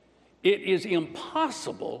faith, it is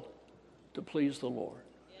impossible to please the Lord.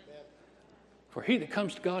 For he that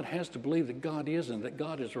comes to God has to believe that God is, and that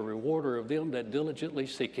God is a rewarder of them that diligently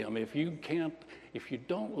seek him. If you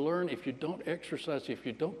don't learn, if you don't exercise, if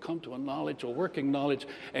you don't come to a working knowledge,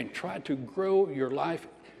 and try to grow your life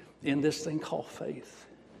in this thing called faith,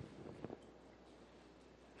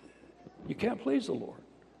 you can't please the Lord.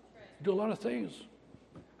 You do a lot of things,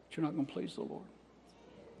 but you're not going to please the Lord.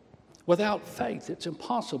 Without faith, it's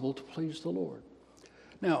impossible to please the Lord.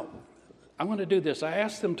 Now, I'm going to do this. I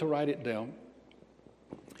asked them to write it down.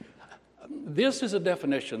 This is a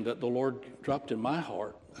definition that the Lord dropped in my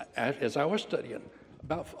heart as I was studying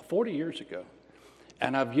about 40 years ago.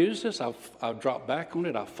 And I've used this. I've dropped back on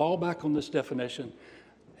it. I fall back on this definition.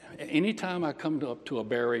 Anytime I come up to a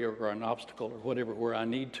barrier or an obstacle or whatever where I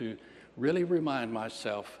need to really remind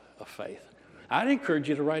myself of faith, I'd encourage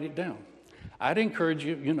you to write it down. I'd encourage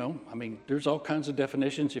you, there's all kinds of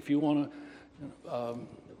definitions. If you want to,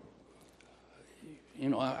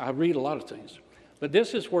 I read a lot of things. But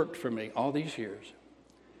this has worked for me all these years.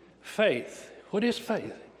 Faith. What is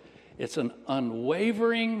faith? It's an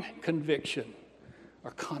unwavering conviction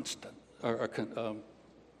or constant or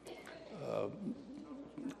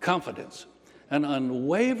confidence. An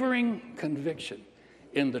unwavering conviction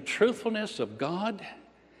in the truthfulness of God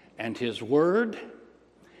and his word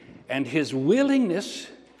and his willingness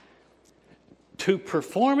to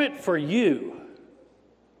perform it for you,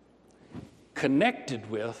 connected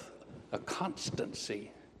with a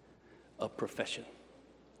constancy of profession.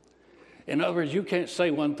 In other words, you can't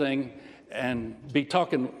say one thing and be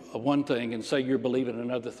talking one thing and say you're believing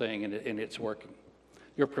another thing and it's working.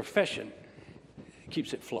 Your profession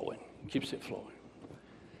keeps it flowing,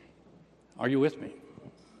 Are you with me?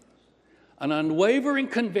 An unwavering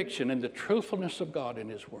conviction in the truthfulness of God in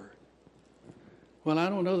his word. Well, I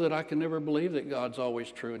don't know that I can never believe that God's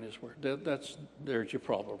always true in his word. There's your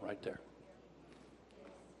problem right there.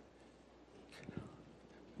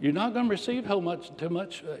 You're not going to receive too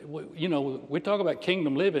much. We talk about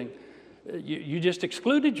kingdom living. You just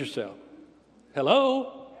excluded yourself.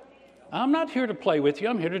 Hello? I'm not here to play with you.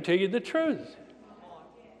 I'm here to tell you the truth.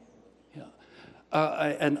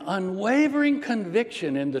 An unwavering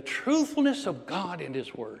conviction in the truthfulness of God and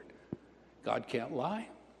his word. God can't lie,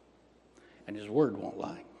 and his word won't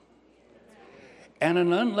lie. And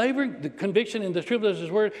an unwavering conviction in the truthfulness of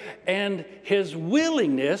his word and his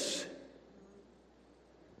willingness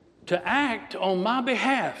to act on my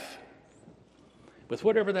behalf with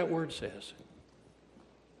whatever that word says.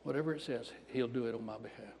 Whatever it says, he'll do it on my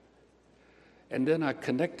behalf. And then I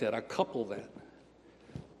couple that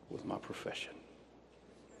with my profession.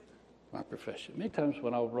 My profession. Many times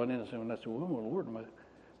when I'll run into someone, I say, well, Lord,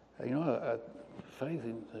 faith,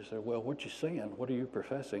 and they say, well, what you saying? What are you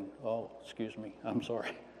professing? Oh, excuse me, I'm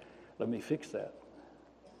sorry. Let me fix that.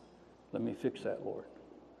 Lord.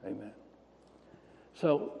 Amen.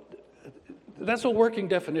 So that's a working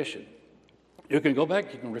definition. You can go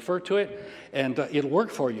back, you can refer to it, and it'll work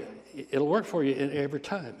for you. It'll work for you every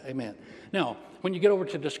time. Amen. Now, when you get over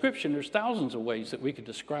to description, there's thousands of ways that we could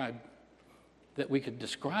describe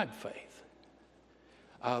faith.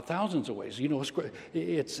 Thousands of ways.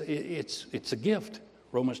 It's a gift.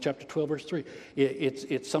 Romans chapter 12, verse 3.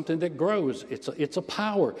 It's something that grows. It's a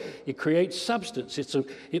power. It creates substance.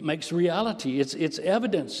 It makes reality. It's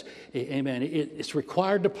evidence. Amen. It's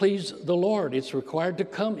required to please the Lord. It's required to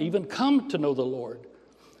come to know the Lord.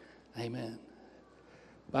 Amen.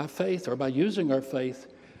 By faith, or by using our faith,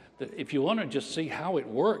 if you want to just see how it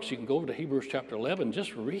works, you can go over to Hebrews chapter 11.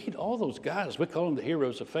 Just read all those guys. We call them the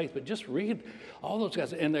heroes of faith, but just read all those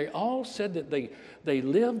guys. And they all said that they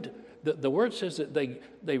lived. The word says that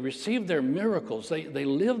they received their miracles. They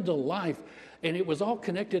lived a life, and it was all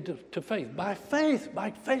connected to faith. By faith,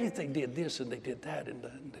 they did this and they did that and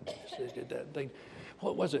they did that.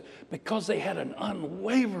 What was it? Because they had an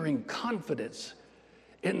unwavering confidence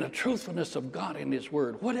in the truthfulness of God in his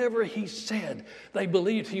word. Whatever he said, they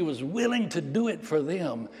believed he was willing to do it for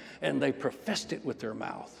them, and they professed it with their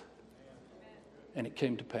mouth. And it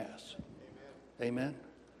came to pass. Amen.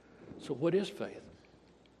 So what is faith?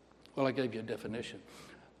 Well, I gave you a definition.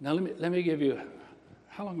 Now let me give you,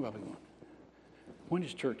 how long have I been going? When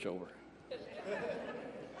is church over?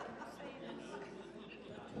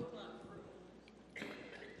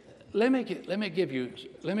 Let me give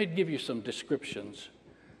you some descriptions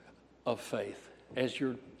of faith as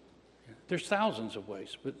there's thousands of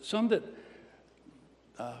ways, but some that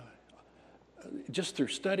just through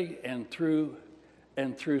study and through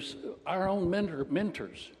our own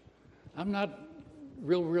mentors. I'm not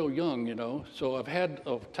real young, so I've had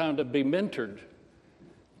time to be mentored,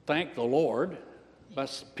 thank the Lord, by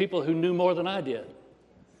people who knew more than I did.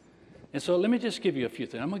 And so let me just give you a few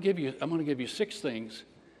things. I'm going to give you 6 things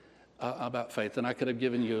about faith, and I could have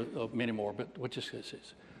given you many more, but what just this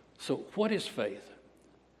is. So what is faith?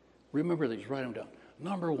 Remember these, write them down.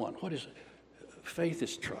 Number 1, what is it? Faith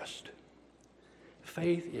is trust.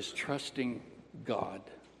 Faith is trusting God.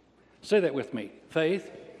 Say that with me. Faith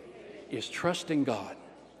is trusting God.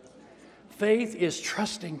 Faith is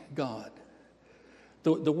trusting God.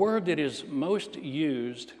 The word that is most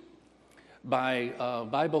used by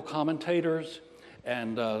Bible commentators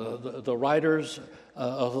and the writers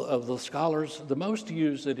of the scholars, the most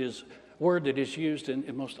used word that is used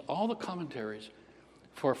in most all the commentaries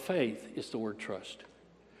for faith is the word trust.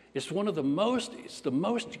 It's the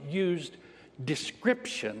most used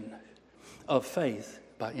description of faith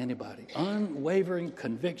by anybody. Unwavering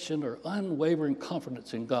conviction or unwavering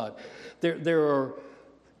confidence in God.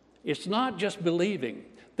 It's not just believing.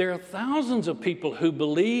 There are thousands of people who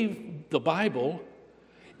believe the Bible.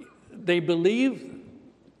 They believe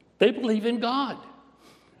in God,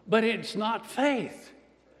 but it's not faith.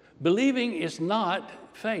 Believing is not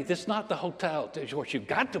faith. It's not the totality. Of course, you've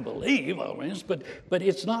got to believe, but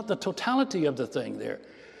it's not the totality of the thing there.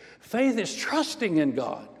 Faith is trusting in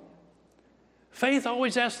God. Faith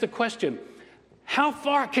always asks the question, how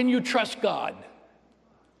far can you trust God?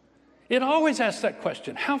 It always asks that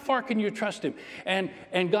question, how far can you trust Him? And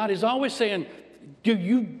God is always saying,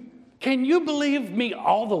 can you believe me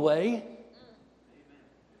all the way?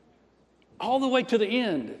 All the way to the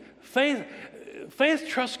end. Faith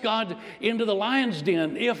trusts God into the lion's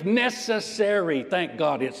den if necessary. Thank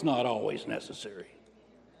God it's not always necessary.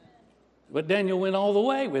 But Daniel went all the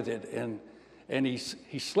way with it, and he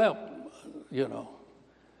slept,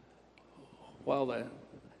 while the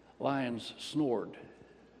lions snored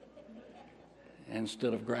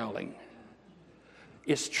instead of growling.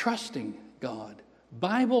 It's trusting God.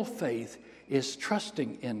 Bible faith is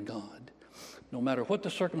trusting in God. No matter what the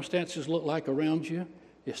circumstances look like around you,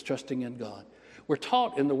 it's trusting in God. We're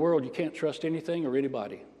taught in the world you can't trust anything or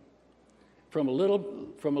anybody. From a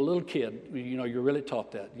little kid, you're really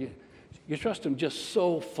taught that. You trust them just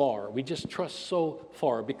so far. We just trust so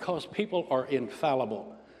far because people are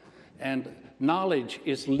infallible and knowledge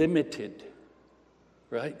is limited,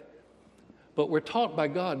 right? But we're taught by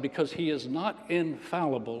God because He is not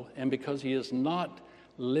infallible and because He is not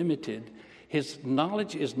limited. His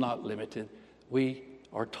knowledge is not limited. We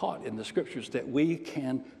are taught in the Scriptures that we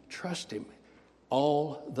can trust Him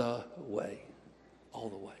all the way, all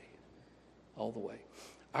the way, all the way.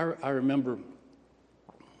 I remember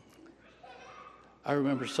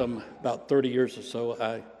about 30 years or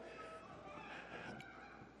so,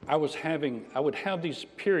 I would have these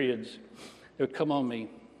periods that would come on me.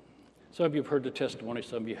 Some of you have heard the testimony,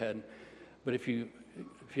 some of you hadn't. But if you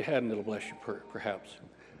hadn't, it'll bless you perhaps.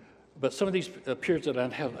 But some of these periods that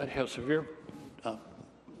I'd have severe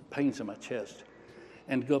pains in my chest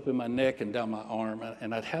and go up in my neck and down my arm.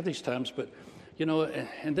 And I'd have these times, but,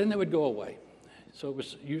 and then they would go away. So it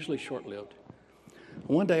was usually short-lived.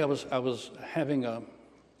 One day I was having an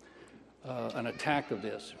attack of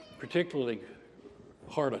this, particularly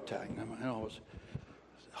heart attack. It was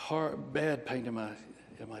bad pain in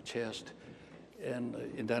my chest,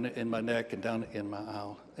 and down in my neck and down in my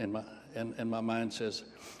aisle, and my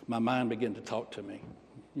mind began to talk to me.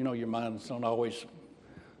 Your mind's not always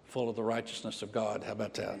full of the righteousness of God. How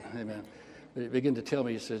about that? Amen. But it began to tell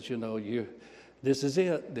me, he says, this is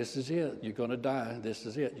it. This is it. You're going to die. This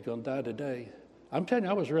is it. You're going to die today. I'm telling you,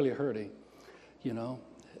 I was really hurting,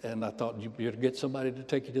 and I thought you better get somebody to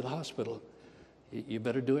take you to the hospital. You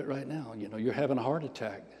better do it right now. You're having a heart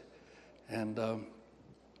attack. And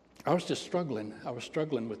I was just struggling. I was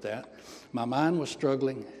struggling with that. My mind was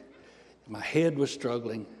struggling. My head was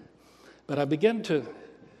struggling. But I began to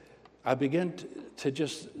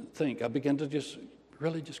just think. I began to just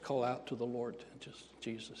really just call out to the Lord.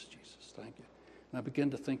 Jesus, thank you. And I began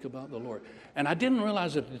to think about the Lord. And I didn't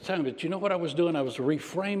realize at the time, but you know what I was doing? I was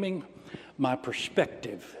reframing my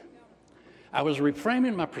perspective. I was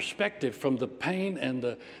reframing my perspective from the pain and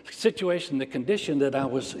the situation, the condition that I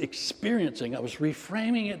was experiencing. I was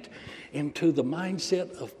reframing it into the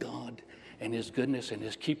mindset of God and His goodness and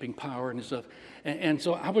His keeping power and His stuff. And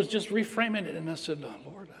so I was just reframing it, and I said, oh,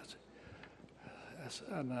 Lord,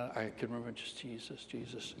 I can remember just Jesus,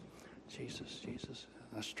 Jesus, Jesus, Jesus.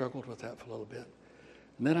 And I struggled with that for a little bit.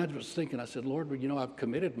 And then I was thinking, I said, Lord, I've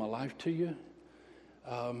committed my life to you.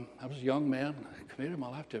 I was a young man. I committed my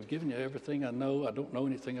life to you. I've given you everything I know. I don't know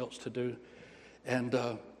anything else to do. And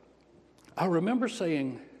I remember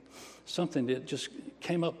saying something that just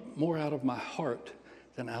came up more out of my heart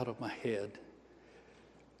than out of my head.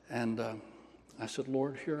 And I said,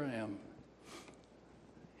 Lord, here I am.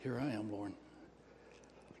 Here I am, Lord.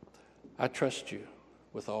 I trust you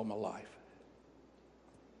with all my life.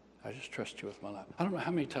 I just trust you with my life. I don't know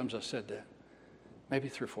how many times I said that. Maybe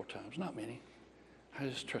 3 or 4 times, not many. I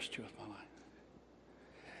just trust you with my life.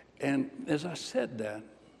 And as I said that,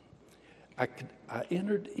 I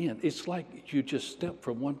entered in. It's like you just step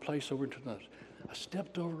from one place over to another. I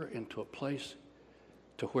stepped over into a place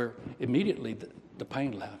to where immediately the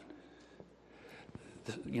pain left.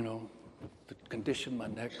 The condition, my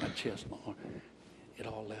neck, my chest, my arm, it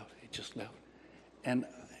all left. It just left. And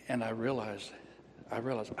I realized I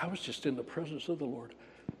was just in the presence of the Lord.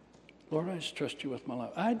 Lord, I just trust you with my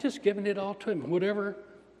life. I had just given it all to Him. Whatever.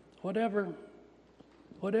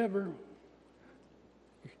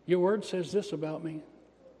 Your word says this about me.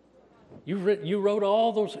 You wrote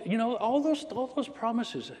all those, all those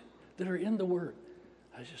promises that are in the word.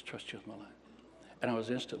 I just trust you with my life. And I was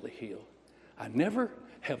instantly healed. I never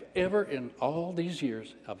have ever in all these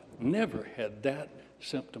years, I've never had that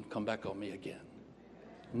symptom come back on me again.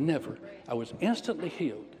 Never. I was instantly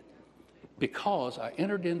healed because I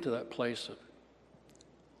entered into that place of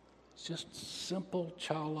just simple,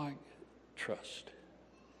 childlike trust.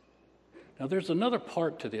 Now, there's another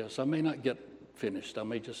part to this. I may not get finished. I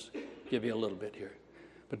may just give you a little bit here.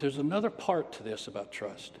 But there's another part to this about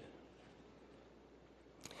trust.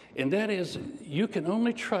 And that is, you can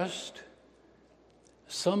only trust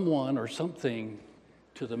someone or something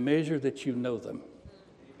to the measure that you know them.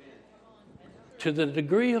 To the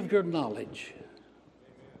degree of your knowledge.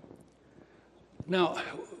 Now,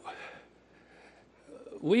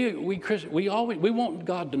 we Christians, we want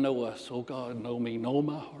God to know us. Oh, God, know me, know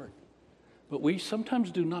my heart. But we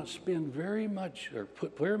sometimes do not spend very much or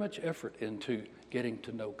put very much effort into getting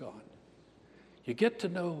to know God. You get to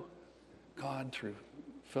know God through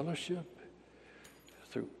fellowship,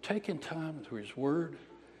 through taking time, through His Word.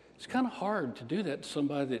 It's kind of hard to do that to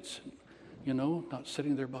somebody that's, not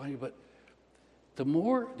sitting there by you. But the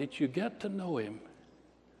more that you get to know Him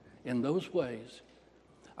in those ways,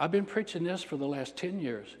 I've been preaching this for the last 10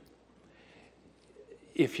 years.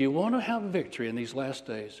 If you want to have victory in these last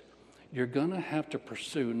days, you're going to have to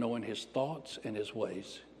pursue knowing His thoughts and His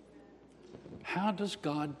ways. How does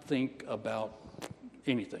God think about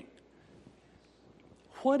anything?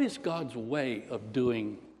 What is God's way of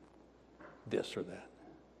doing this or that?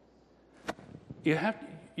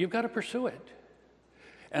 You've got to pursue it.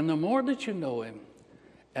 And the more that you know Him,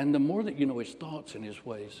 and the more that you know His thoughts and His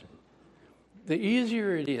ways, the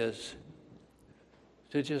easier it is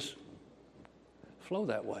to just flow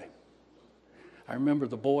that way. I remember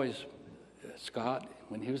the boys, Scott,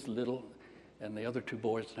 when he was little, and the other 2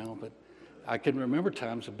 boys now, but I can remember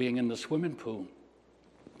times of being in the swimming pool,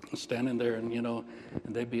 standing there, and and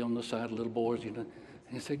they'd be on the side, little boys, and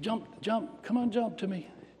he'd say, jump, come on, jump to me.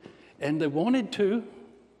 And they wanted to.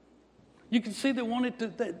 You could see they wanted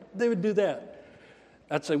to, they would do that.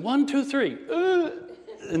 I'd say, 1, 2, 3,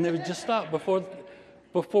 and they would just stop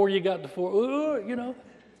before you got to 4, And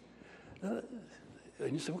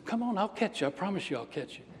you say, well, come on, I'll catch you. I promise you I'll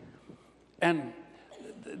catch you. And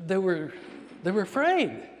they were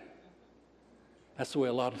afraid. That's the way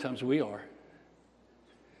a lot of times we are.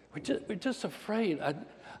 We're just afraid.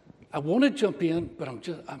 I want to jump in, but I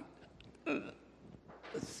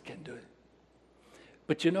just can't do it.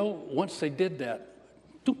 But once they did that,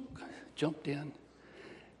 jumped in.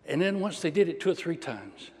 And then once they did it 2 or 3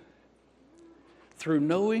 times, through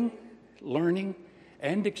knowing, learning,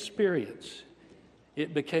 and experience,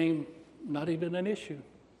 it became not even an issue.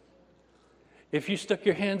 If you stuck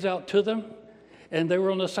your hands out to them and they were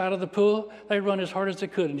on the side of the pool, they'd run as hard as they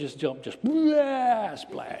could and just jump,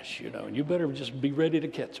 splash, and you better just be ready to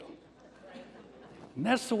catch them. And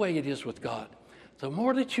that's the way it is with God. The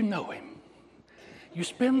more that you know Him, you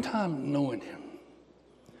spend time knowing Him,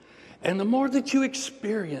 and the more that you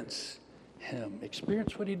experience Him,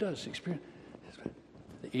 experience what He does,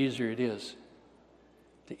 the easier it is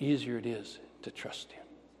to trust Him.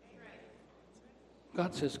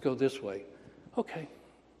 God says, go this way. Okay.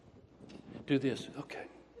 Do this. Okay.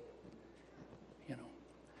 You know,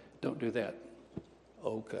 don't do that.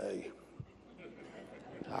 Okay.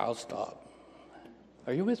 I'll stop.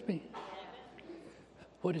 Are you with me?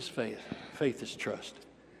 What is faith? Faith is trust.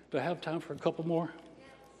 Do I have time for a couple more?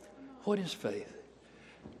 What is faith?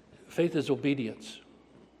 Faith is obedience.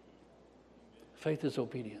 Faith is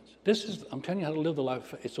obedience. I'm telling you how to live the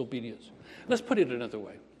life. It's obedience. Let's put it another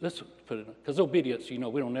way. Because obedience, we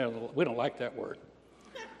don't like that word.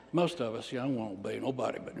 Most of us, I don't want to obey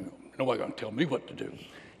nobody, but nobody's going to tell me what to do.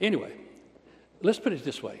 Anyway, let's put it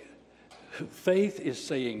this way. Faith is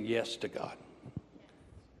saying yes to God.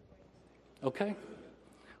 Okay?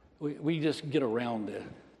 We just get around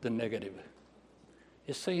the negative.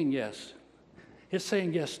 It's saying yes. It's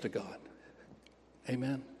saying yes to God.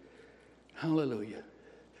 Amen. Hallelujah.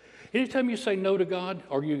 Anytime you say no to God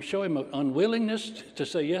or you show him an unwillingness to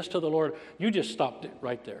say yes to the Lord, you just stopped it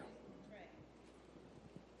right there.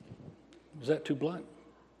 Is that too blunt?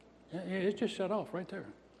 Yeah, it's just shut off right there.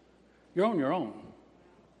 You're on your own.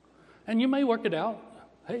 And you may work it out.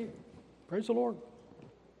 Hey, praise the Lord.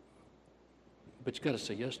 But you got to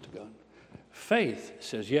say yes to God. Faith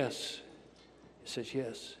says yes. It says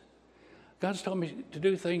yes. God's told me to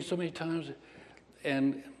do things so many times,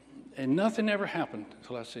 and nothing ever happened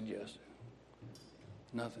until I said yes.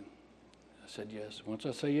 Nothing. I said yes. Once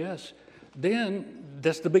I say yes, then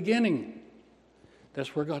that's the beginning.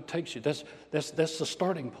 That's where God takes you. That's the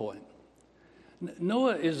starting point.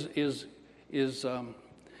 Noah is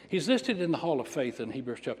he's listed in the Hall of Faith in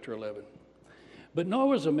Hebrews chapter 11. But Noah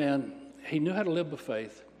was a man, he knew how to live by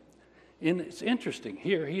faith. And it's interesting.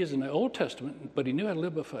 Here, he is in the Old Testament, but he knew how to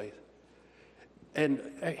live by faith. And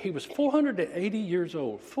he was 480 years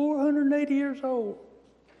old. 480 years old.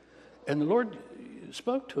 And the Lord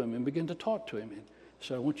spoke to him and began to talk to him. And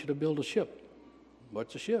said, I want you to build a ship.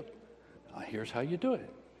 What's a ship? Here's how you do it.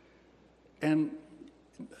 And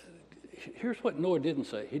here's what Noah didn't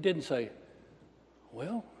say. He didn't say,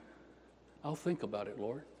 well, I'll think about it,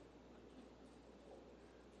 Lord.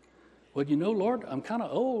 Well, Lord, I'm kind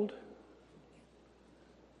of old.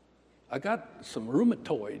 I got some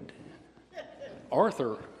rheumatoid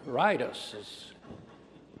arthritis.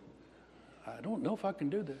 I don't know if I can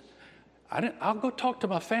do this. I'll go talk to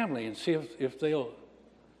my family and see if they'll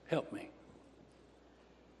help me.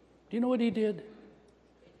 Do you know what he did?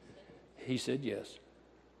 He said yes.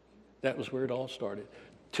 That was where it all started.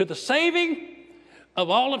 To the saving of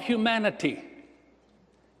all of humanity,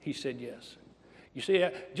 he said yes. You see,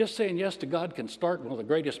 just saying yes to God can start one of the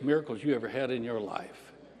greatest miracles you ever had in your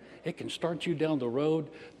life. It can start you down the road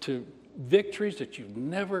to victories that you've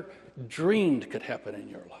never dreamed could happen in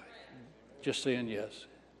your life. Just saying yes.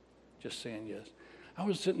 Just saying yes. I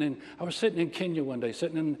was sitting in Kenya one day,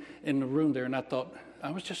 sitting in the room there, and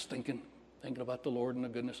I was just thinking about the Lord and the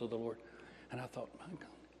goodness of the Lord. And I thought, my God,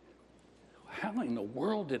 how in the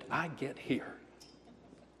world did I get here?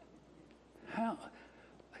 How?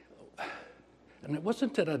 And it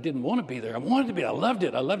wasn't that I didn't want to be there. I wanted to be. I loved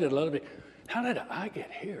it. How did I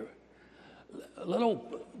get here? A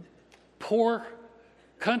little poor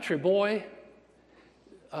country boy.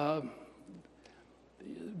 My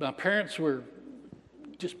parents were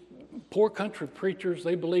just poor country preachers.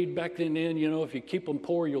 They believed back then, if you keep them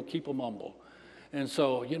poor, you'll keep them humble. And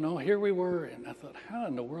so, here we were, and I thought, how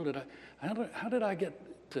in the world how did I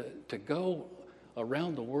get to go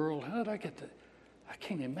around the world? How did I get I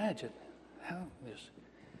can't imagine how this.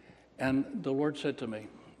 And the Lord said to me,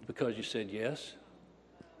 because you said yes.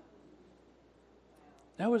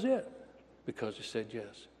 That was it, because you said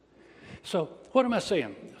yes. So what am I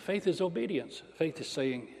saying? Faith is obedience. Faith is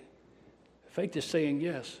saying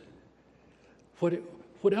yes.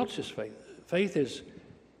 What else is faith? Faith is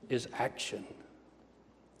action.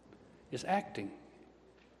 It's acting.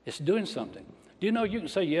 It's doing something. Do you know you can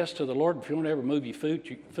say yes to the Lord if you don't ever move your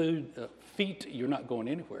feet, you're not going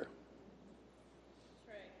anywhere.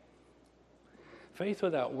 That's right. Faith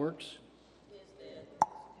without works.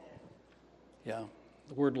 Yeah.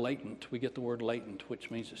 The word latent, we get the word latent, which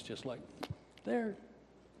means it's just like there,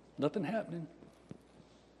 nothing happening.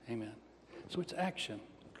 Amen. So it's action.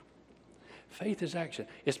 Faith is action.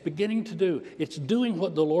 It's beginning to do. It's doing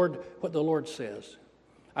what the Lord says.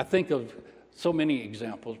 I think of so many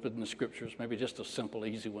examples, but in the scriptures, maybe just a simple,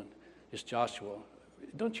 easy one is Joshua.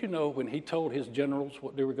 Don't you know when he told his generals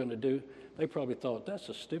what they were going to do, they probably thought, that's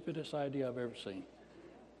the stupidest idea I've ever seen.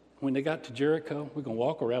 When they got to Jericho, we're going to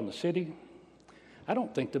walk around the city. I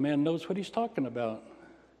don't think the man knows what he's talking about.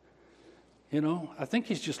 I think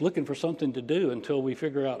he's just looking for something to do until we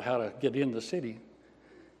figure out how to get in the city.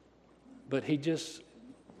 But he just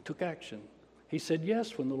took action. He said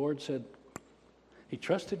yes when the Lord said, He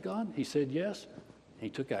trusted God. He said yes. He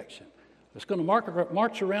took action. It's going to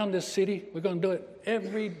march around this city. We're going to do it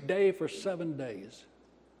every day for 7 days.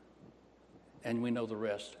 And we know the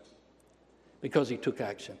rest because he took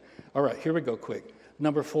action. All right, here we go quick.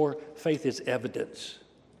 Number 4, faith is evidence.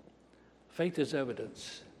 Faith is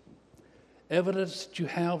evidence. Evidence that you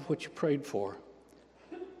have what you prayed for.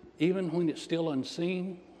 Even when it's still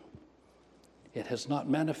unseen, it has not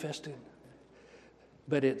manifested,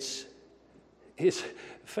 but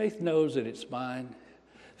faith knows that it's mine.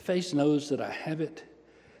 Faith knows that I have it.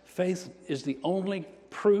 Faith is the only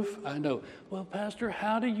proof I know. Well, Pastor,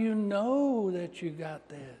 how do you know that you got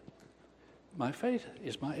that? My faith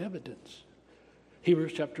is my evidence.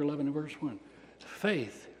 Hebrews chapter 11 and verse 1.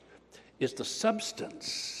 Faith is the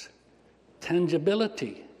substance,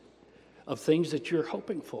 tangibility of things that you're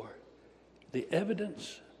hoping for. The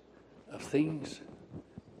evidence of things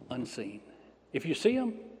unseen. If you see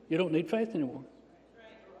them, you don't need faith anymore.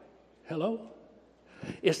 Hello?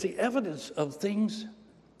 It's the evidence of things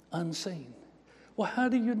unseen. Well, how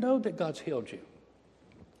do you know that God's healed you?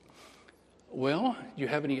 Well, do you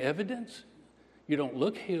have any evidence? You don't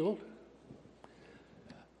look healed.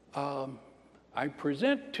 I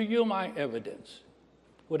present to you my evidence.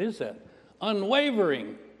 What is that?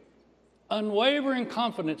 Unwavering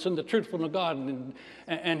confidence in the truthfulness of God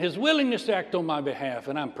and his willingness to act on my behalf,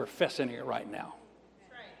 and I'm professing it right now.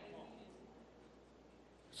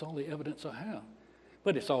 It's all the evidence I have,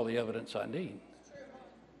 but it's all the evidence I need.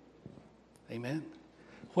 Amen.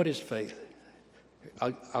 What is faith?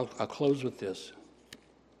 I'll close with this,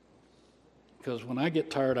 because when I get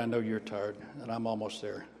tired, I know you're tired, and I'm almost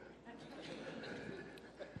there.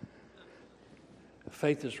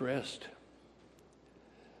 Faith is rest.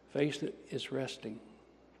 Faith is resting.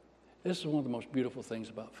 This is one of the most beautiful things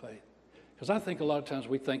about faith. Because I think a lot of times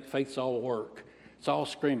we think faith's all work. It's all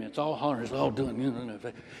screaming. It's all hollering. It's all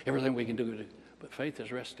doing everything we can do. But faith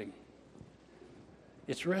is resting.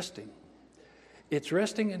 It's resting. It's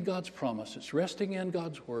resting in God's promise. It's resting in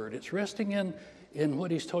God's word. It's resting in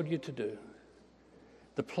what he's told you to do.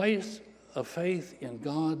 The place of faith in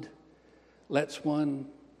God lets one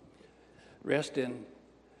rest in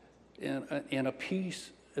a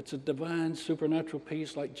peace. It's a divine, supernatural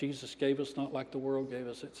peace like Jesus gave us, not like the world gave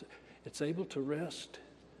us. It's able to rest.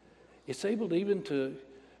 It's able to even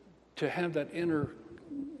to have that inner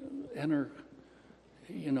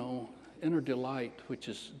delight, which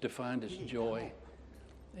is defined as joy.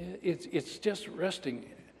 It's just resting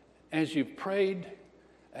as you've prayed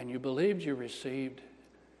and you believed, you received,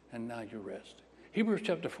 and now you rest. Hebrews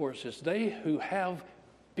chapter 4 says, they who have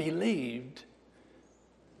believed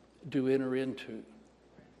do enter into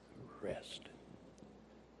rest.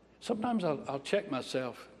 Sometimes I'll check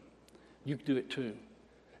myself, you do it too,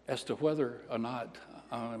 as to whether or not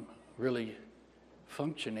I'm really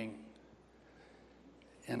functioning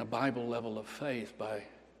in a Bible level of faith by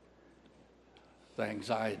the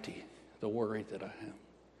anxiety, the worry that I have.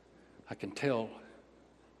 I can tell,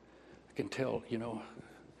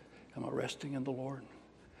 am I resting in the Lord?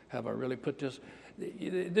 Have I really put this?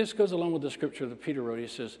 This goes along with the scripture that Peter wrote.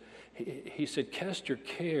 He said, cast your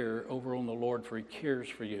care over on the Lord, for he cares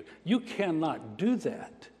for you. You cannot do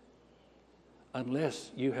that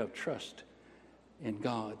unless you have trust in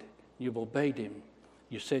God. You've obeyed him.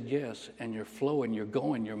 You said yes, and you're flowing, you're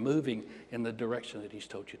going, you're moving in the direction that he's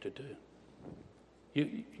told you to do.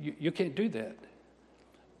 You can't do that.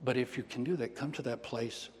 But if you can do that, come to that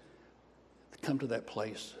place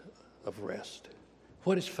of rest.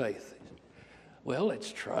 What is faith? Well,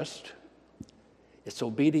 it's trust. It's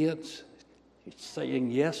obedience. It's saying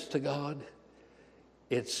yes to God.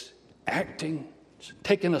 It's acting. It's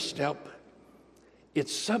taking a step.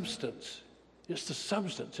 It's substance. It's the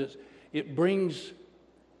substance. It brings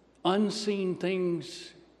unseen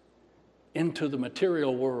things into the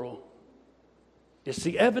material world. It's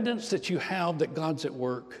the evidence that you have that God's at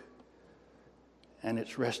work, and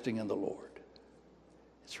it's resting in the Lord.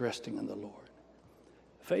 It's resting in the Lord.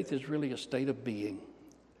 Faith is really a state of being,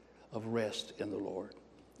 of rest in the Lord.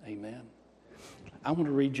 Amen. I want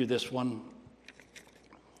to read you this one.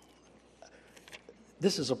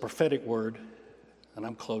 This is a prophetic word, and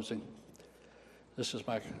I'm closing. This is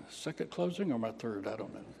my second closing or my third, I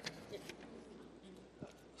don't know.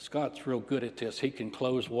 Scott's real good at this. He can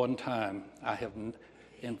close one time.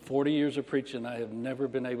 In 40 years of preaching, I have never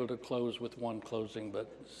been able to close with one closing,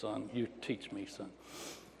 but son, you teach me, son.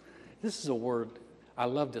 This is a word. I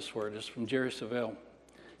love this word. It's from Jerry Savelle.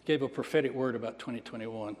 He gave a prophetic word about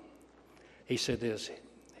 2021. He said this.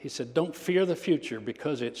 He said, don't fear the future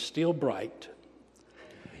because it's still bright.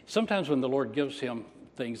 Sometimes when the Lord gives him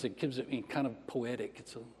things, it gives it kind of poetic.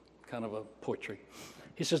 It's kind of a poetry.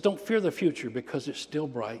 He says, don't fear the future because it's still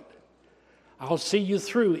bright. I'll see you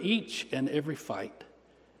through each and every fight.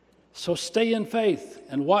 So stay in faith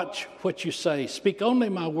and watch what you say. Speak only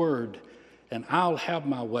my word, and I'll have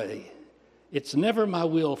my way. It's never my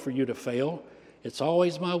will for you to fail. It's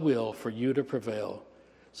always my will for you to prevail.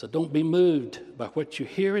 So don't be moved by what you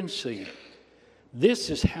hear and see. This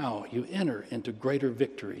is how you enter into greater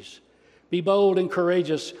victories. Be bold and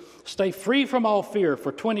courageous. Stay free from all fear,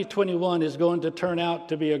 for 2021 is going to turn out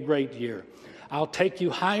to be a great year. I'll take you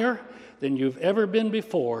higher than you've ever been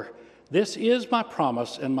before. This is my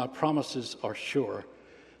promise, and my promises are sure.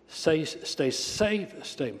 Stay safe.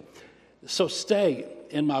 So stay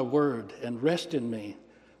in my word and rest in me,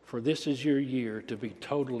 for this is your year to be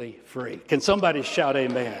totally free. Can somebody shout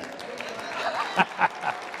amen?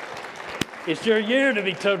 It's your year to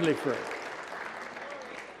be totally free.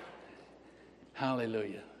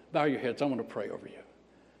 Hallelujah. Bow your heads. I want to pray over you.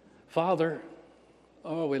 Father,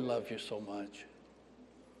 oh, we love you so much.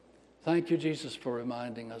 Thank you, Jesus, for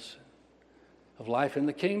reminding us of life in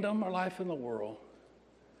the kingdom or life in the world.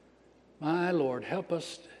 My Lord, help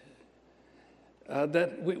us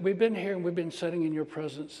that we've been here and we've been sitting in your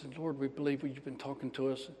presence. And Lord, we believe you've been talking to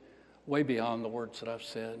us way beyond the words that I've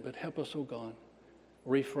said. But help us, oh God,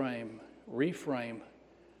 reframe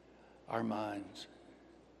our minds.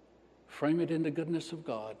 Frame it in the goodness of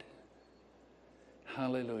God.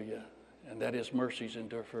 Hallelujah. And that His mercies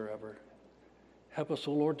endure forever. Help us,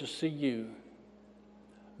 oh Lord, to see you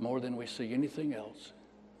more than we see anything else.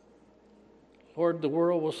 Lord, the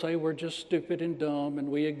world will say we're just stupid and dumb and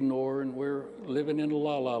we ignore and we're living in a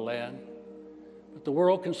la-la land. But the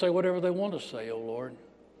world can say whatever they want to say, oh Lord.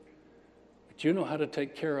 But you know how to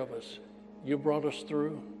take care of us. You brought us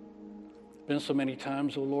through. Been so many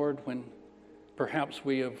times, oh Lord, when perhaps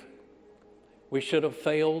we should have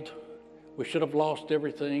failed. We should have lost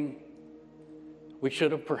everything. We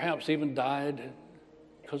should have perhaps even died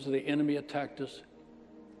because the enemy attacked us.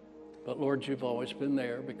 But Lord, you've always been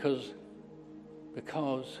there because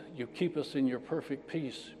you keep us in your perfect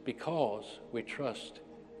peace because we trusted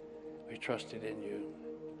in you.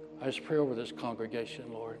 I just pray over this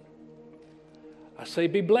congregation, Lord. I say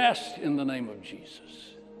be blessed in the name of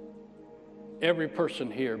Jesus. Every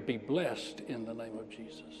person here, be blessed in the name of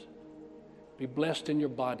Jesus. Be blessed in your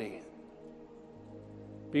body.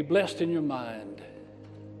 Be blessed in your mind.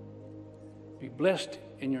 Be blessed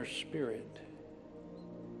in your spirit.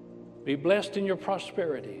 Be blessed in your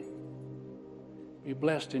prosperity. Be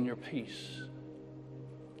blessed in your peace.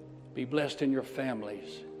 Be blessed in your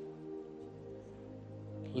families.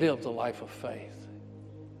 Live the life of faith.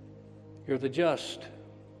 You're the just,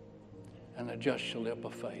 and the just shall live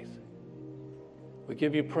by faith. We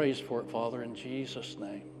give you praise for it, Father, in Jesus'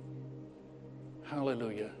 name.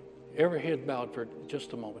 Hallelujah. Every head bowed for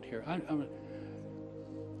just a moment here.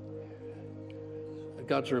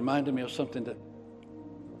 God's reminded me of something that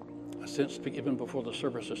I sensed even before the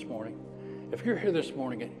service this morning. If you're here this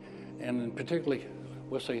morning, and particularly,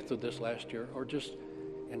 we'll say through this last year, or just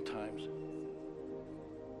in times,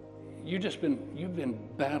 you've just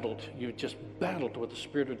battled with the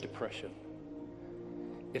spirit of depression.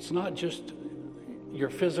 It's not just your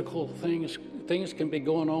physical things. Things can be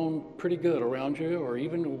going on pretty good around you, or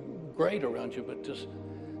even great around you, but just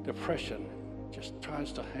depression just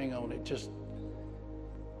tries to hang on.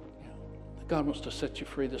 God wants to set you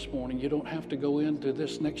free this morning. You don't have to go into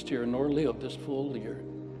this next year nor live this full year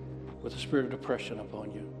with the spirit of depression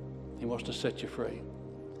upon you. He wants to set you free.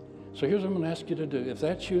 So here's what I'm going to ask you to do. If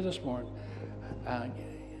that's you this morning,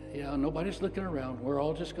 nobody's looking around. We're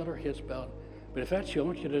all just got our heads bowed. But if that's you, I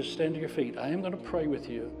want you to stand to your feet. I am going to pray with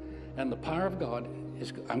you. And the power of God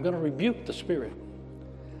I'm going to rebuke the spirit.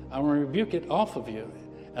 I'm going to rebuke it off of you.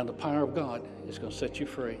 And the power of God is going to set you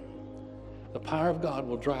free. The power of God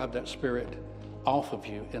will drive that spirit off of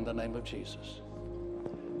you in the name of Jesus.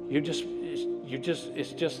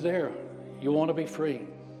 It's just there. You want to be free.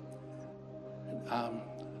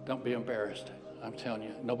 Don't be embarrassed. I'm telling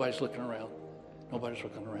you, nobody's looking around. Nobody's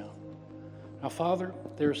looking around. Now, Father,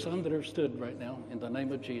 there are some that are stood right now in the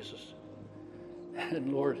name of Jesus.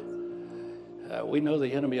 And Lord, we know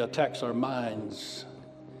the enemy attacks our minds.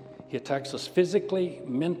 He attacks us physically,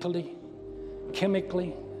 mentally,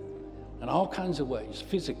 chemically, in all kinds of ways,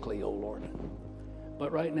 physically, oh Lord.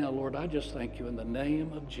 But right now, Lord, I just thank you in the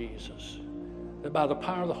name of Jesus, that by the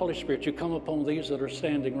power of the Holy Spirit, you come upon these that are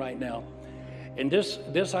standing right now. And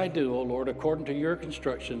this I do, oh Lord, according to your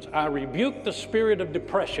instructions. I rebuke the spirit of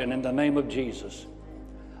depression in the name of Jesus.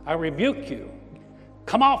 I rebuke you.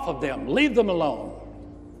 Come off of them. Leave them alone.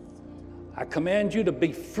 I command you to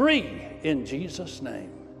be free in Jesus'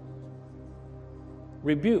 name.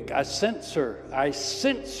 rebuke. I censor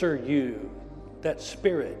you, that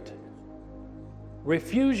spirit.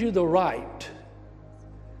 Refuse you the right.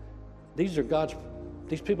 These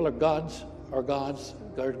people are God's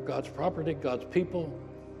property, God's people.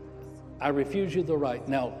 I refuse you the right.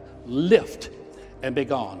 Now lift and be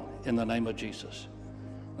gone in the name of Jesus.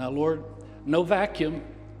 Now, Lord, no vacuum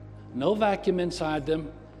inside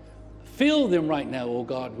them. Fill them right now, oh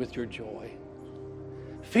God, with your joy.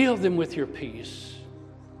 Fill them with your peace.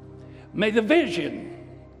 May the vision,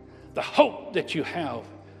 the hope that you have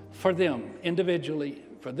for them individually,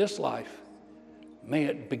 for this life, may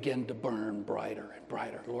it begin to burn brighter and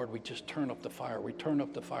brighter. Lord, we just turn up the fire. We turn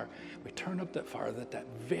up the fire. We turn up that fire that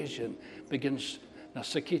vision begins. Now,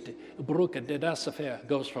 Sakiti, Bruka Dedasafea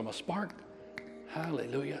goes from a spark,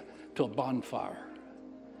 hallelujah, to a bonfire.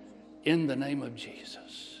 In the name of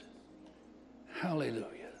Jesus. Hallelujah.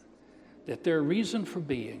 That their reason for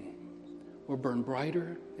being will burn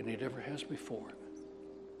brighter than it ever has before.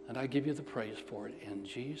 And I give you the praise for it in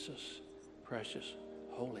Jesus' precious,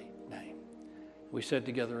 holy name. We said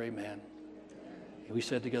together, amen. We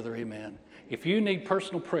said together, amen. If you need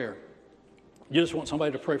personal prayer, you just want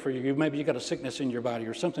somebody to pray for you. Maybe you got a sickness in your body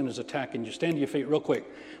or something is attacking you. Stand to your feet real quick.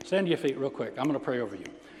 Stand to your feet real quick. I'm going to pray over you.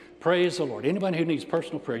 Praise the Lord. Anybody who needs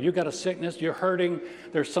personal prayer, you got a sickness, you're hurting,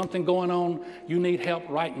 there's something going on, you need help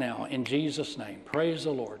right now in Jesus' name. Praise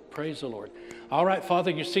the Lord. Praise the Lord. All right,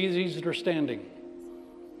 Father, you see these that are standing.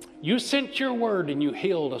 You sent your word and you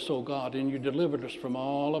healed us, oh God, and you delivered us from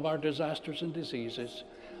all of our disasters and diseases.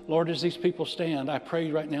 Lord, as these people stand, I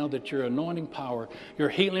pray right now that your anointing power, your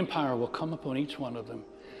healing power will come upon each one of them.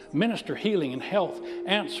 Minister healing and health,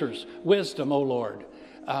 answers, wisdom, oh Lord.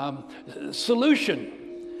 Solution.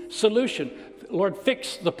 Lord,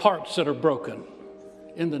 fix the parts that are broken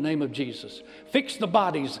in the name of Jesus. Fix the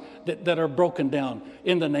bodies that are broken down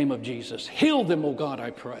in the name of Jesus. Heal them, oh God,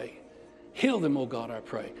 I pray. Heal them, oh God, I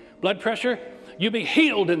pray. Blood pressure, you be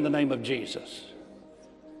healed in the name of Jesus.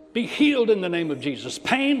 Be healed in the name of Jesus.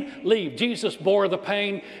 Pain, leave. Jesus bore the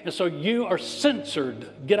pain, and so you are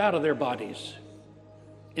censored. Get out of their bodies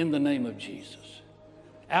in the name of Jesus.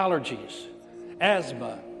 Allergies,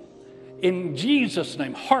 asthma, in Jesus'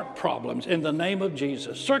 name. Heart problems in the name of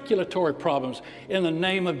Jesus. Circulatory problems in the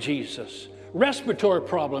name of Jesus. Respiratory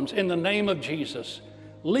problems in the name of Jesus.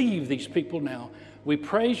 Leave these people now. We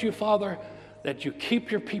praise you, Father, that you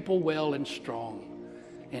keep your people well and strong.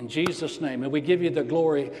 In Jesus' name. And we give you the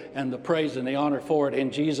glory and the praise and the honor for it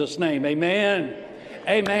in Jesus' name. Amen.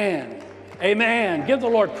 Amen. Amen. Give the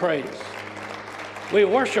Lord praise. We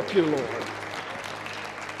worship you, Lord.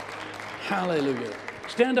 Hallelujah.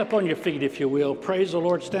 Stand up on your feet, if you will. Praise the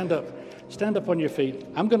Lord. Stand up. Stand up on your feet.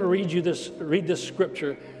 I'm going to read this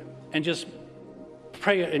scripture and just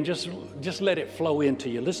pray it and just let it flow into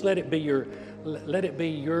you. Let's let it be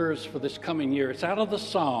yours for this coming year. It's out of the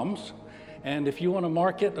Psalms. And if you want to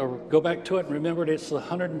mark it or go back to it and remember it, it's the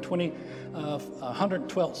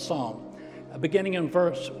 112th Psalm. Beginning in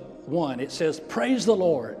verse 1, it says, praise the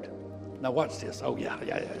Lord. Now watch this. Oh, yeah.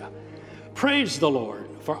 Praise the Lord,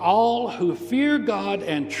 for all who fear God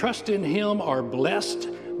and trust in Him are blessed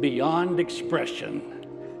beyond expression.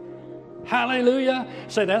 Hallelujah.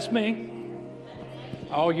 Say, that's me.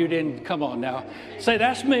 Oh, you didn't. Come on now. Say,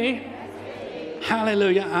 that's me.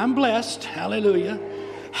 Hallelujah. I'm blessed. Hallelujah.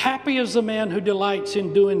 Happy is the man who delights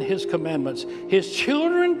in doing His commandments. His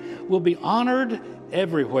children will be honored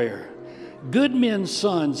everywhere. Good men's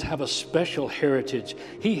sons have a special heritage.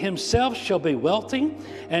 He himself shall be wealthy,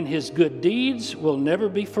 and his good deeds will never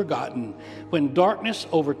be forgotten. When darkness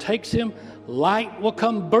overtakes him, light will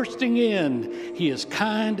come bursting in. He is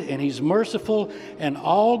kind and he's merciful, and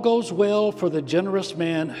all goes well for the generous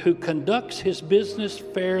man who conducts his business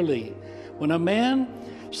fairly.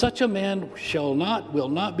 Such a man will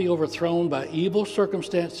not be overthrown by evil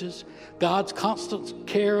circumstances. God's constant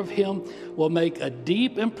care of him will make a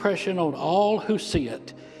deep impression on all who see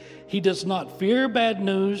it. He does not fear bad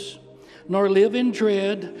news, nor live in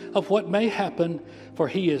dread of what may happen, for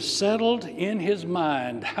he is settled in his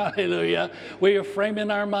mind. Hallelujah. We are framing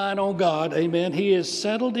our mind on God. Amen. He is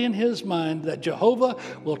settled in his mind that Jehovah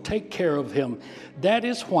will take care of him. That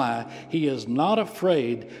is why he is not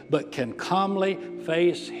afraid, but can calmly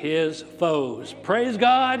face his foes. Praise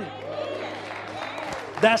God.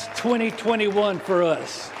 That's 2021 for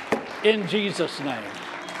us. In Jesus' name.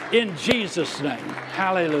 In Jesus' name.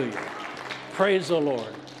 Hallelujah. Praise the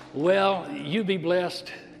Lord. Well, you be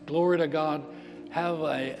blessed. Glory to God. Have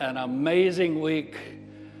an amazing week.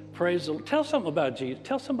 Praise the Lord. Tell something about Jesus.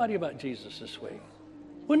 Tell somebody about Jesus this week.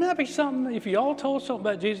 Wouldn't that be something? If you all told something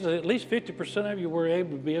about Jesus, at least 50% of you were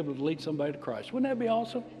able to lead somebody to Christ. Wouldn't that be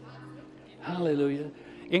awesome? Hallelujah.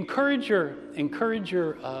 Encourage your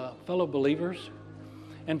fellow believers.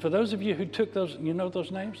 And for those of you who took those, you know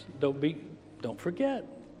those names, don't forget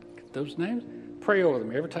those names. Pray over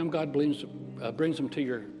them every time God brings them to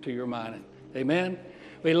your mind. Amen.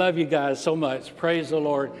 We love you guys so much. Praise the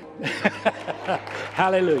Lord.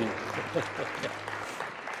 Hallelujah.